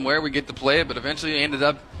quite when and where we get to play it, but eventually ended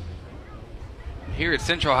up here at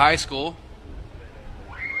Central High School,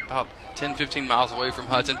 about 10-15 miles away from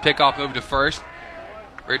Hudson. Pickoff move to first.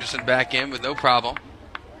 Richardson back in with no problem.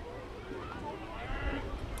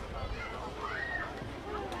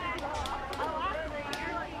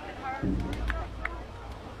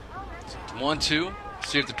 1-2.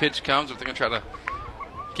 See if the pitch comes, if they're going to try to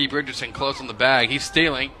keep Richardson close on the bag. He's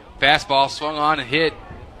stealing. Fastball swung on and hit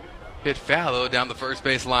fallow down the first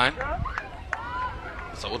base line.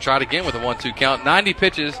 So we'll try it again with a 1-2 count. 90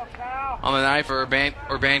 pitches on the night for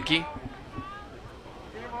Urbanki.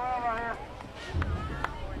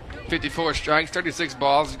 54 strikes, 36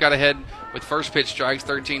 balls. He's got ahead with first pitch strikes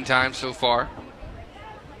 13 times so far.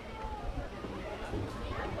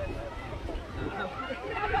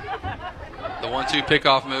 The 1-2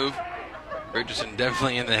 pickoff move. Richardson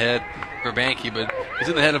definitely in the head for Banke, but he's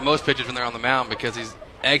in the head of most pitchers when they're on the mound because he's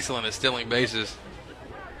excellent at stealing bases.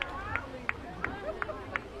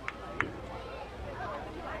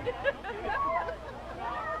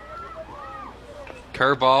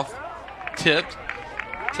 Curveball tipped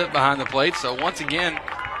behind the plate. So once again,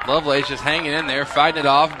 Lovelace just hanging in there, fighting it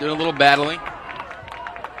off, doing a little battling.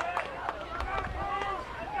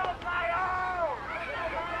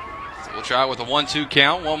 So we'll try it with a 1-2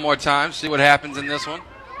 count one more time, see what happens in this one.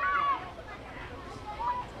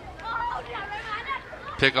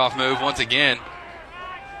 Pickoff move once again.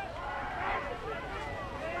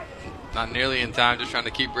 Not nearly in time, just trying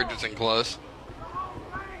to keep Richardson close.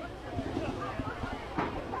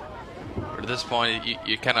 At this point,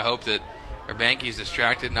 you kind of hope that Urbanke's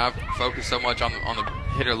distracted, not focused so much on the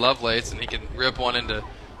hitter Lovelace, and he can rip one into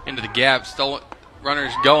the gap. Stolen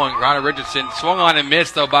runners going. Ronald Richardson swung on and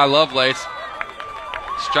missed though by Lovelace.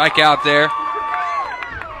 Strikeout there.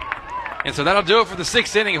 And so that'll do it for the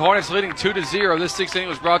sixth inning. Hornets leading 2-0. This sixth inning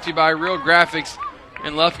was brought to you by Real Graphics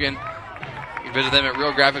in Lufkin. You can visit them at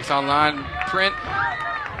Real Graphics Online. Print,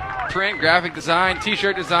 graphic design,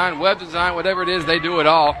 t-shirt design, web design, whatever it is, they do it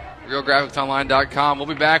all. RealGraphicsOnline.com. We'll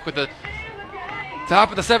be back with the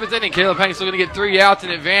top of the seventh inning. Caleb Hanks looking to get 3 outs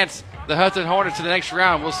and advance the Hudson Hornets to the next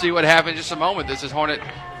round. We'll see what happens in just a moment. This is Hornet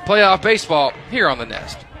Playoff Baseball here on The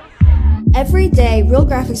Nest. Every day, Real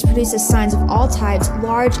Graphics produces signs of all types,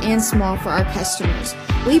 large and small, for our customers.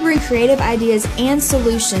 We bring creative ideas and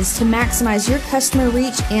solutions to maximize your customer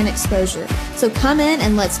reach and exposure. So come in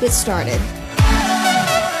and let's get started.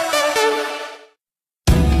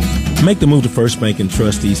 Make the move to First Bank and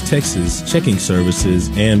Trust East Texas checking services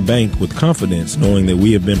and bank with confidence, knowing that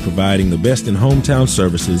we have been providing the best in hometown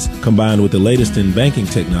services combined with the latest in banking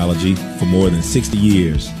technology for more than 60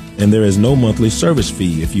 years. And there is no monthly service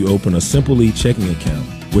fee if you open a Simple E checking account,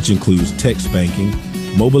 which includes text banking,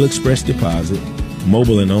 mobile express deposit,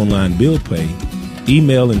 mobile and online bill pay,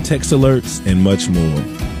 email and text alerts, and much more.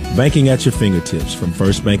 Banking at your fingertips from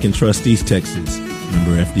First Bank and Trust East Texas.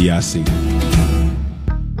 Member FDIC.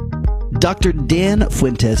 Dr. Dan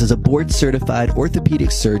Fuentes is a board-certified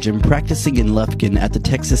orthopedic surgeon practicing in Lufkin at the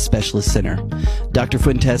Texas Specialist Center. Dr.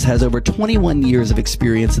 Fuentes has over 21 years of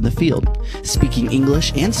experience in the field. Speaking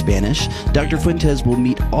English and Spanish, Dr. Fuentes will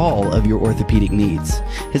meet all of your orthopedic needs.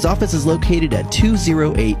 His office is located at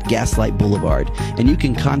 208 Gaslight Boulevard, and you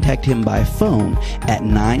can contact him by phone at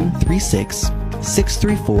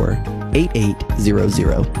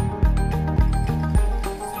 936-634-8800.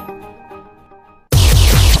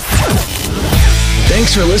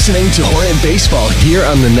 Thanks for listening to Hornet Baseball here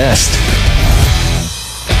on The Nest.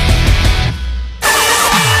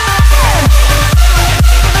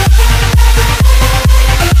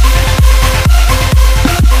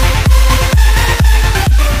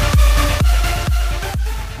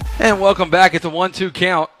 And welcome back. It's a 1-2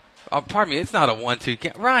 count. Oh, pardon me, it's not a 1-2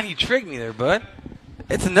 count. Ron, you tricked me there, bud.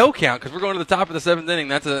 It's a no count because we're going to the top of the seventh inning.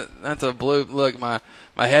 That's a blue. Look, my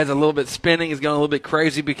head's a little bit spinning. It's going a little bit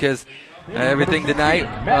crazy because everything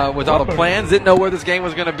tonight with all the plans, didn't know where this game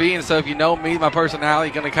was going to be, and so if you know me, my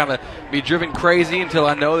personality, going to kind of be driven crazy until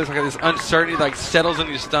I know there's like this uncertainty like settles in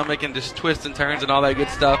your stomach and just twists and turns and all that good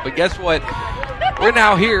stuff. But guess what? We're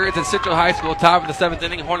now here. It's at Central High School, top of the seventh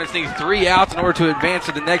inning. Hornets need 3 outs in order to advance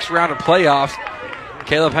to the next round of playoffs.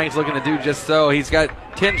 Caleb Hanks looking to do just so. He's got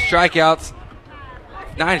 9 strikeouts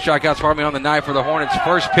on the night for the Hornets.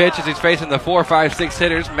 First pitch as he's facing the 4, 5, 6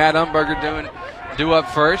 hitters. Matt Umberger due up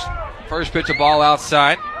first. First pitch, a ball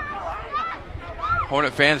outside.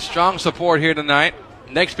 Hornet fans, strong support here tonight.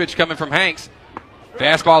 Next pitch coming from Hanks.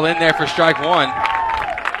 Fastball in there for strike 1.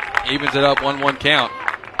 Evens it up, 1-1 count.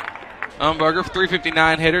 Umberger,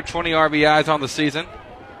 359 hitter, 20 RBIs on the season.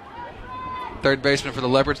 Third baseman for the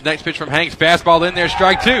Leopards. Next pitch from Hanks. Fastball in there,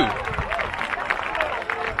 strike 2.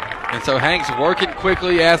 And so Hanks working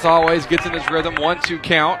quickly as always, gets in his rhythm, 1-2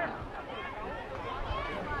 count.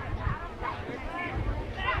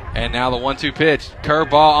 And now the 1-2 pitch.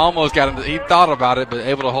 Curveball almost got him. He thought about it, but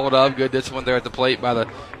able to hold up. Good discipline there at the plate by the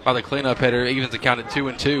cleanup hitter. Evens the count at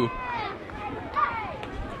 2-2.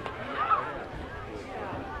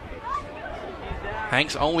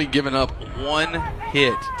 Hanks only giving up one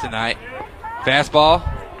hit tonight. Fastball.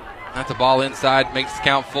 That's the ball inside. Makes the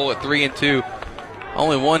count full at 3-2.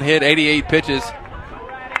 Only one hit, 88 pitches.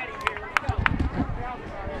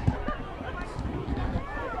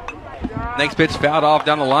 Next pitch fouled off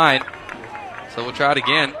down the line. So we'll try it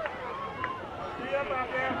again.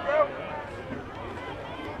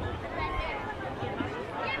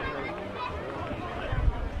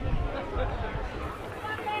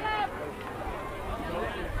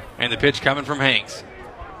 And the pitch coming from Hanks.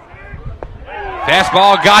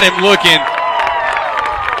 Fastball got him looking.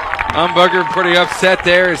 Umberger pretty upset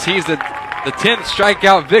there as he's the 10th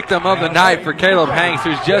strikeout victim of the night for Caleb Hanks,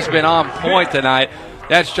 who's just been on point tonight.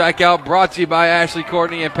 That strikeout brought to you by Ashley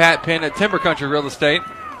Courtney and Pat Penn at Timber Country Real Estate.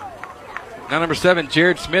 Now number 7,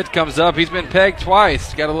 Jared Smith comes up. He's been pegged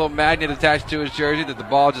twice. Got a little magnet attached to his jersey that the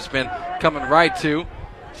ball just been coming right to.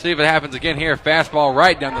 See if it happens again here. Fastball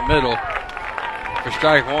right down the middle for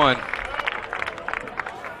strike one.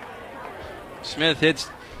 Smith hits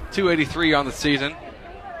 .283 on the season.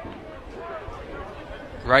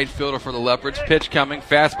 Right fielder for the Leopards. Pitch coming.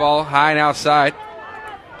 Fastball high and outside.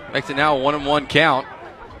 Makes it now a 1-1 count.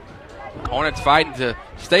 Hornets fighting to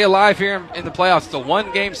stay alive here in the playoffs. It's a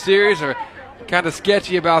one-game series. They're kind of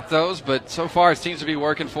sketchy about those, but so far it seems to be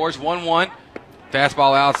working for us. 1-1.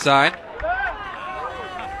 Fastball outside.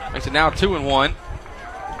 Makes it now 2-1.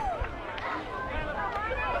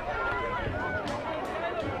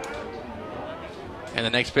 And the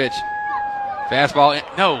next pitch. Fastball.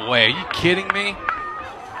 No way. Are you kidding me?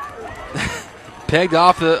 Pegged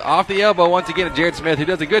off the elbow once again to Jared Smith, who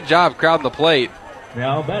does a good job crowding the plate.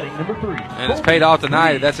 Now batting number 3. And it's paid off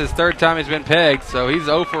tonight. That's his third time he's been pegged, so he's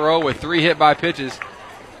 0 for 0 with 3 hit by pitches.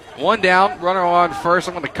 One down, runner on first.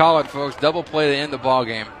 I'm going to call it, folks. Double play to end the ball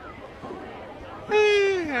game.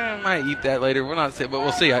 I might eat that later. We're not, but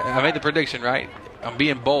we'll see. I made the prediction, right? I'm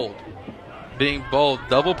being bold. Being bold.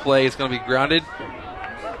 Double play. It's going to be grounded.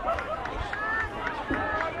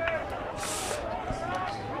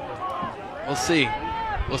 We'll see.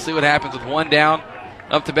 We'll see what happens with one down.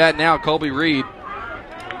 Up to bat now, Colby Reed,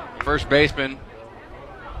 first baseman.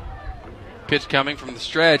 Pitch coming from the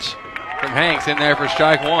stretch from Hanks in there for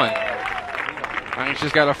strike one. Hanks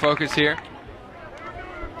just got to focus here.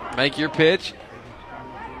 Make your pitch.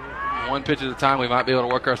 One pitch at a time, we might be able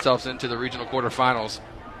to work ourselves into the regional quarterfinals.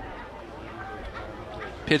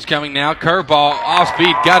 Pitch coming now. Curveball off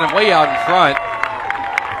speed. Got him way out in front.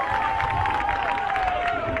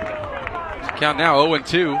 Count now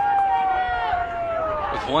 0-2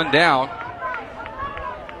 with one down.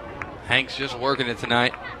 Hanks just working it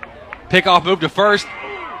tonight. Pickoff move to first.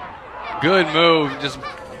 Good move.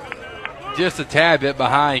 Just a tad bit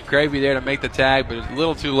behind. Cravey there to make the tag, but it's a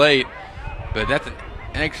little too late. But that's an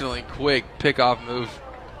excellent quick pickoff move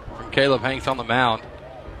from Caleb Hanks on the mound.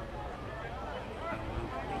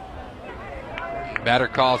 Batter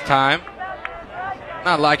calls time.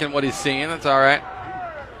 Not liking what he's seeing. That's all right.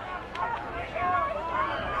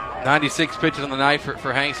 96 pitches on the night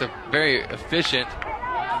for Hanks. Very efficient.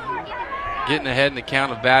 Getting ahead in the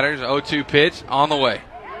count of batters. 0-2 pitch on the way.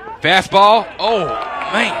 Fastball. Oh,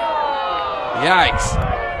 man.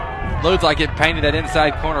 Yikes. Looks like it painted that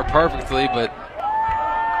inside corner perfectly, but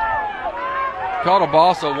called a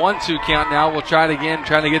ball, so 1-2 count now. We'll try it again,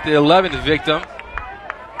 trying to get the 11th victim.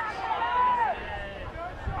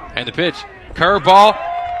 And the pitch. Curveball.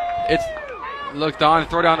 It's looked on,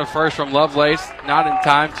 throw down to first from Lovelace. Not in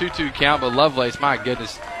time, 2-2 count, but Lovelace, my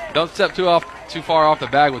goodness. Don't step too far off the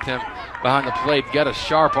bag with him behind the plate. Got a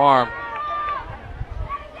sharp arm.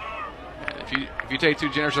 If you take too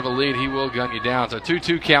generous of a lead, he will gun you down. So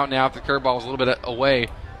 2-2 count now if the curveball was a little bit away.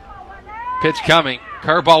 Pitch coming.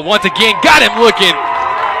 Curveball once again. Got him looking.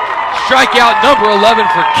 Strikeout number 11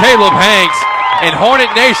 for Caleb Hanks. And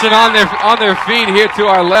Hornet Nation on their feet here to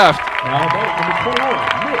our left.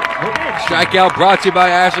 Strikeout brought to you by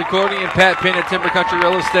Ashley Courtney and Pat Penn at Timber Country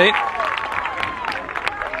Real Estate.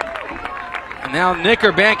 And now Nick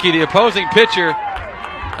Urbanke, the opposing pitcher,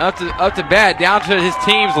 up to bat, down to his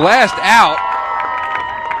team's last out.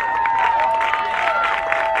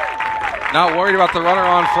 Not worried about the runner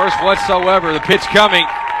on first whatsoever. The pitch coming.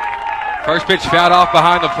 First pitch fouled off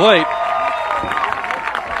behind the plate.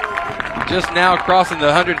 Just now crossing the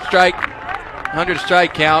 100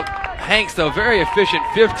 strike count. Hanks, though, very efficient.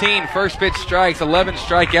 15 first pitch strikes, 11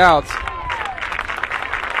 strikeouts.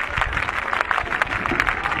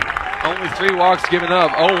 Only 3 walks given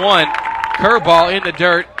up. 0-1. Curveball in the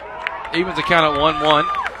dirt. Evens the count at 1-1.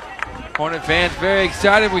 Hornet fans very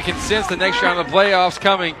excited. We can sense the next round of the playoffs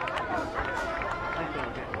coming.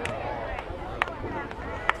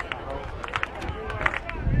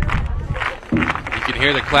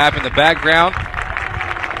 hear the clap in the background.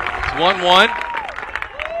 It's 1-1.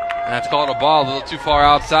 And that's called a ball, a little too far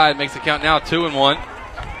outside. Makes the count now 2-1.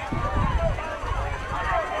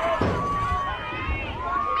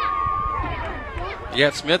 You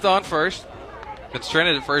got Smith on first. Been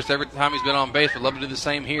stranded at first every time he's been on base, but love to do the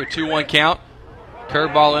same here. 2-1 count.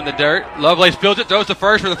 Curveball in the dirt. Lovelace fields it, throws to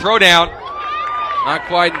first for the throwdown. Not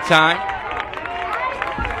quite in time.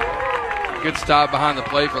 Good stop behind the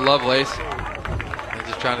plate for Lovelace. They're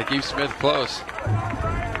just trying to keep Smith close.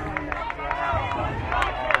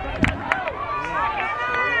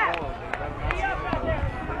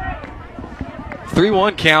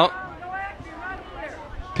 Three-1 count.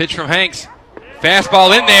 Pitch from Hanks.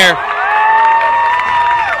 Fastball in there.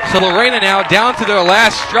 So Lorena now down to their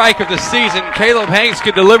last strike of the season. Caleb Hanks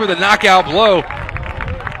could deliver the knockout blow.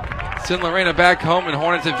 Send Lorena back home, and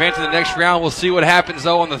Hornets advance to the next round. We'll see what happens,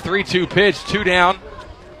 though, on the 3-2 pitch. 2 down.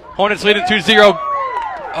 Hornets leading 2-0.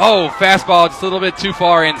 Oh, fastball just a little bit too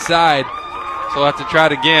far inside. So we'll have to try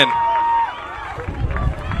it again.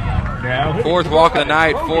 Fourth walk of the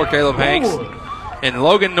night for Caleb Hanks. And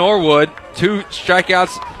Logan Norwood, 2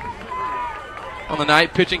 strikeouts on the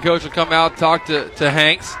night. Pitching coach will come out, talk to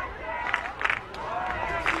Hanks.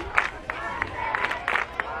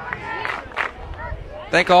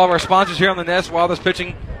 Thank all of our sponsors here on the Nest while this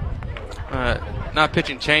pitching, not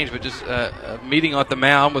pitching change, but just a meeting at the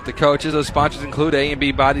mound with the coaches. Those sponsors include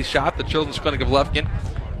A&B Body Shop, the Children's Clinic of Lufkin,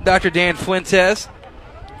 Dr. Dan Fuentes,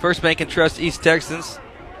 First Bank and Trust East Texans,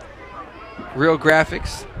 Real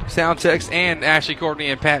Graphics, Soundtex, and Ashley Courtney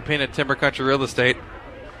and Pat Penn at Timber Country Real Estate.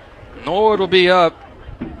 Norwood will be up.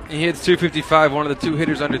 He hits .255, one of the 2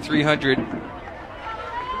 hitters under 300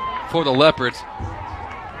 for the Leopards.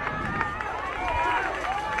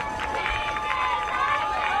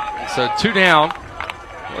 So 2 down.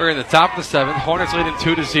 We're in the top of the 7th. Hornets leading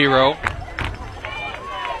 2-0.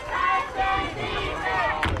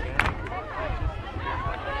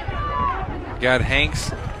 Got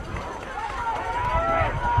Hanks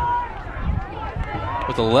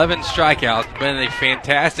with 11 strikeouts. Been a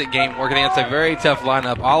fantastic game working against a very tough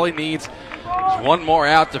lineup. All he needs is one more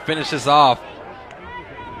out to finish this off.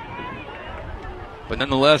 But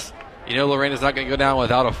nonetheless, you know Lorena's not going to go down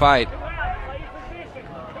without a fight.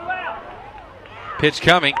 Pitch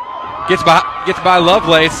coming. Gets by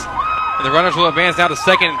Lovelace. And the runners will advance now to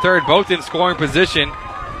second and third, both in scoring position.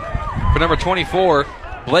 For number 24,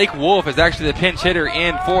 Blake Wolf is actually the pinch hitter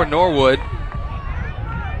in for Norwood.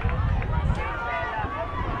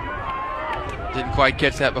 Didn't quite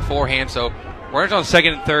catch that beforehand, so runners on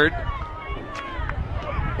second and third.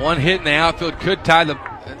 One hit in the outfield could tie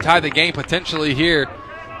the game potentially here.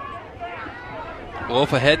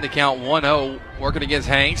 Wolf ahead in the count 1-0, working against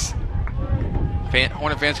Hanks.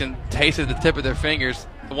 Hornet fans can taste it at the tip of their fingers.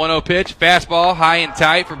 The 1-0 pitch, fastball, high and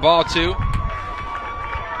tight for ball 2.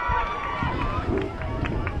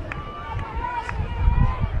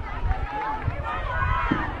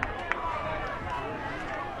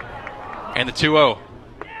 And the 2-0.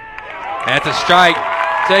 That's a strike.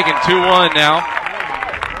 Taking 2-1 now.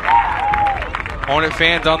 Hornet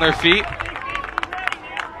fans on their feet.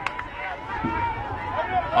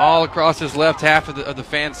 All across this left half of the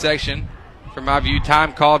fan section. From my view,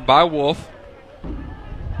 time called by Wolf.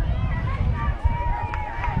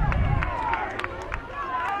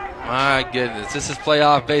 My goodness, this is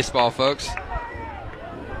playoff baseball, folks.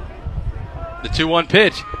 The 2-1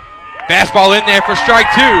 pitch. Fastball in there for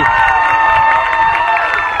strike 2.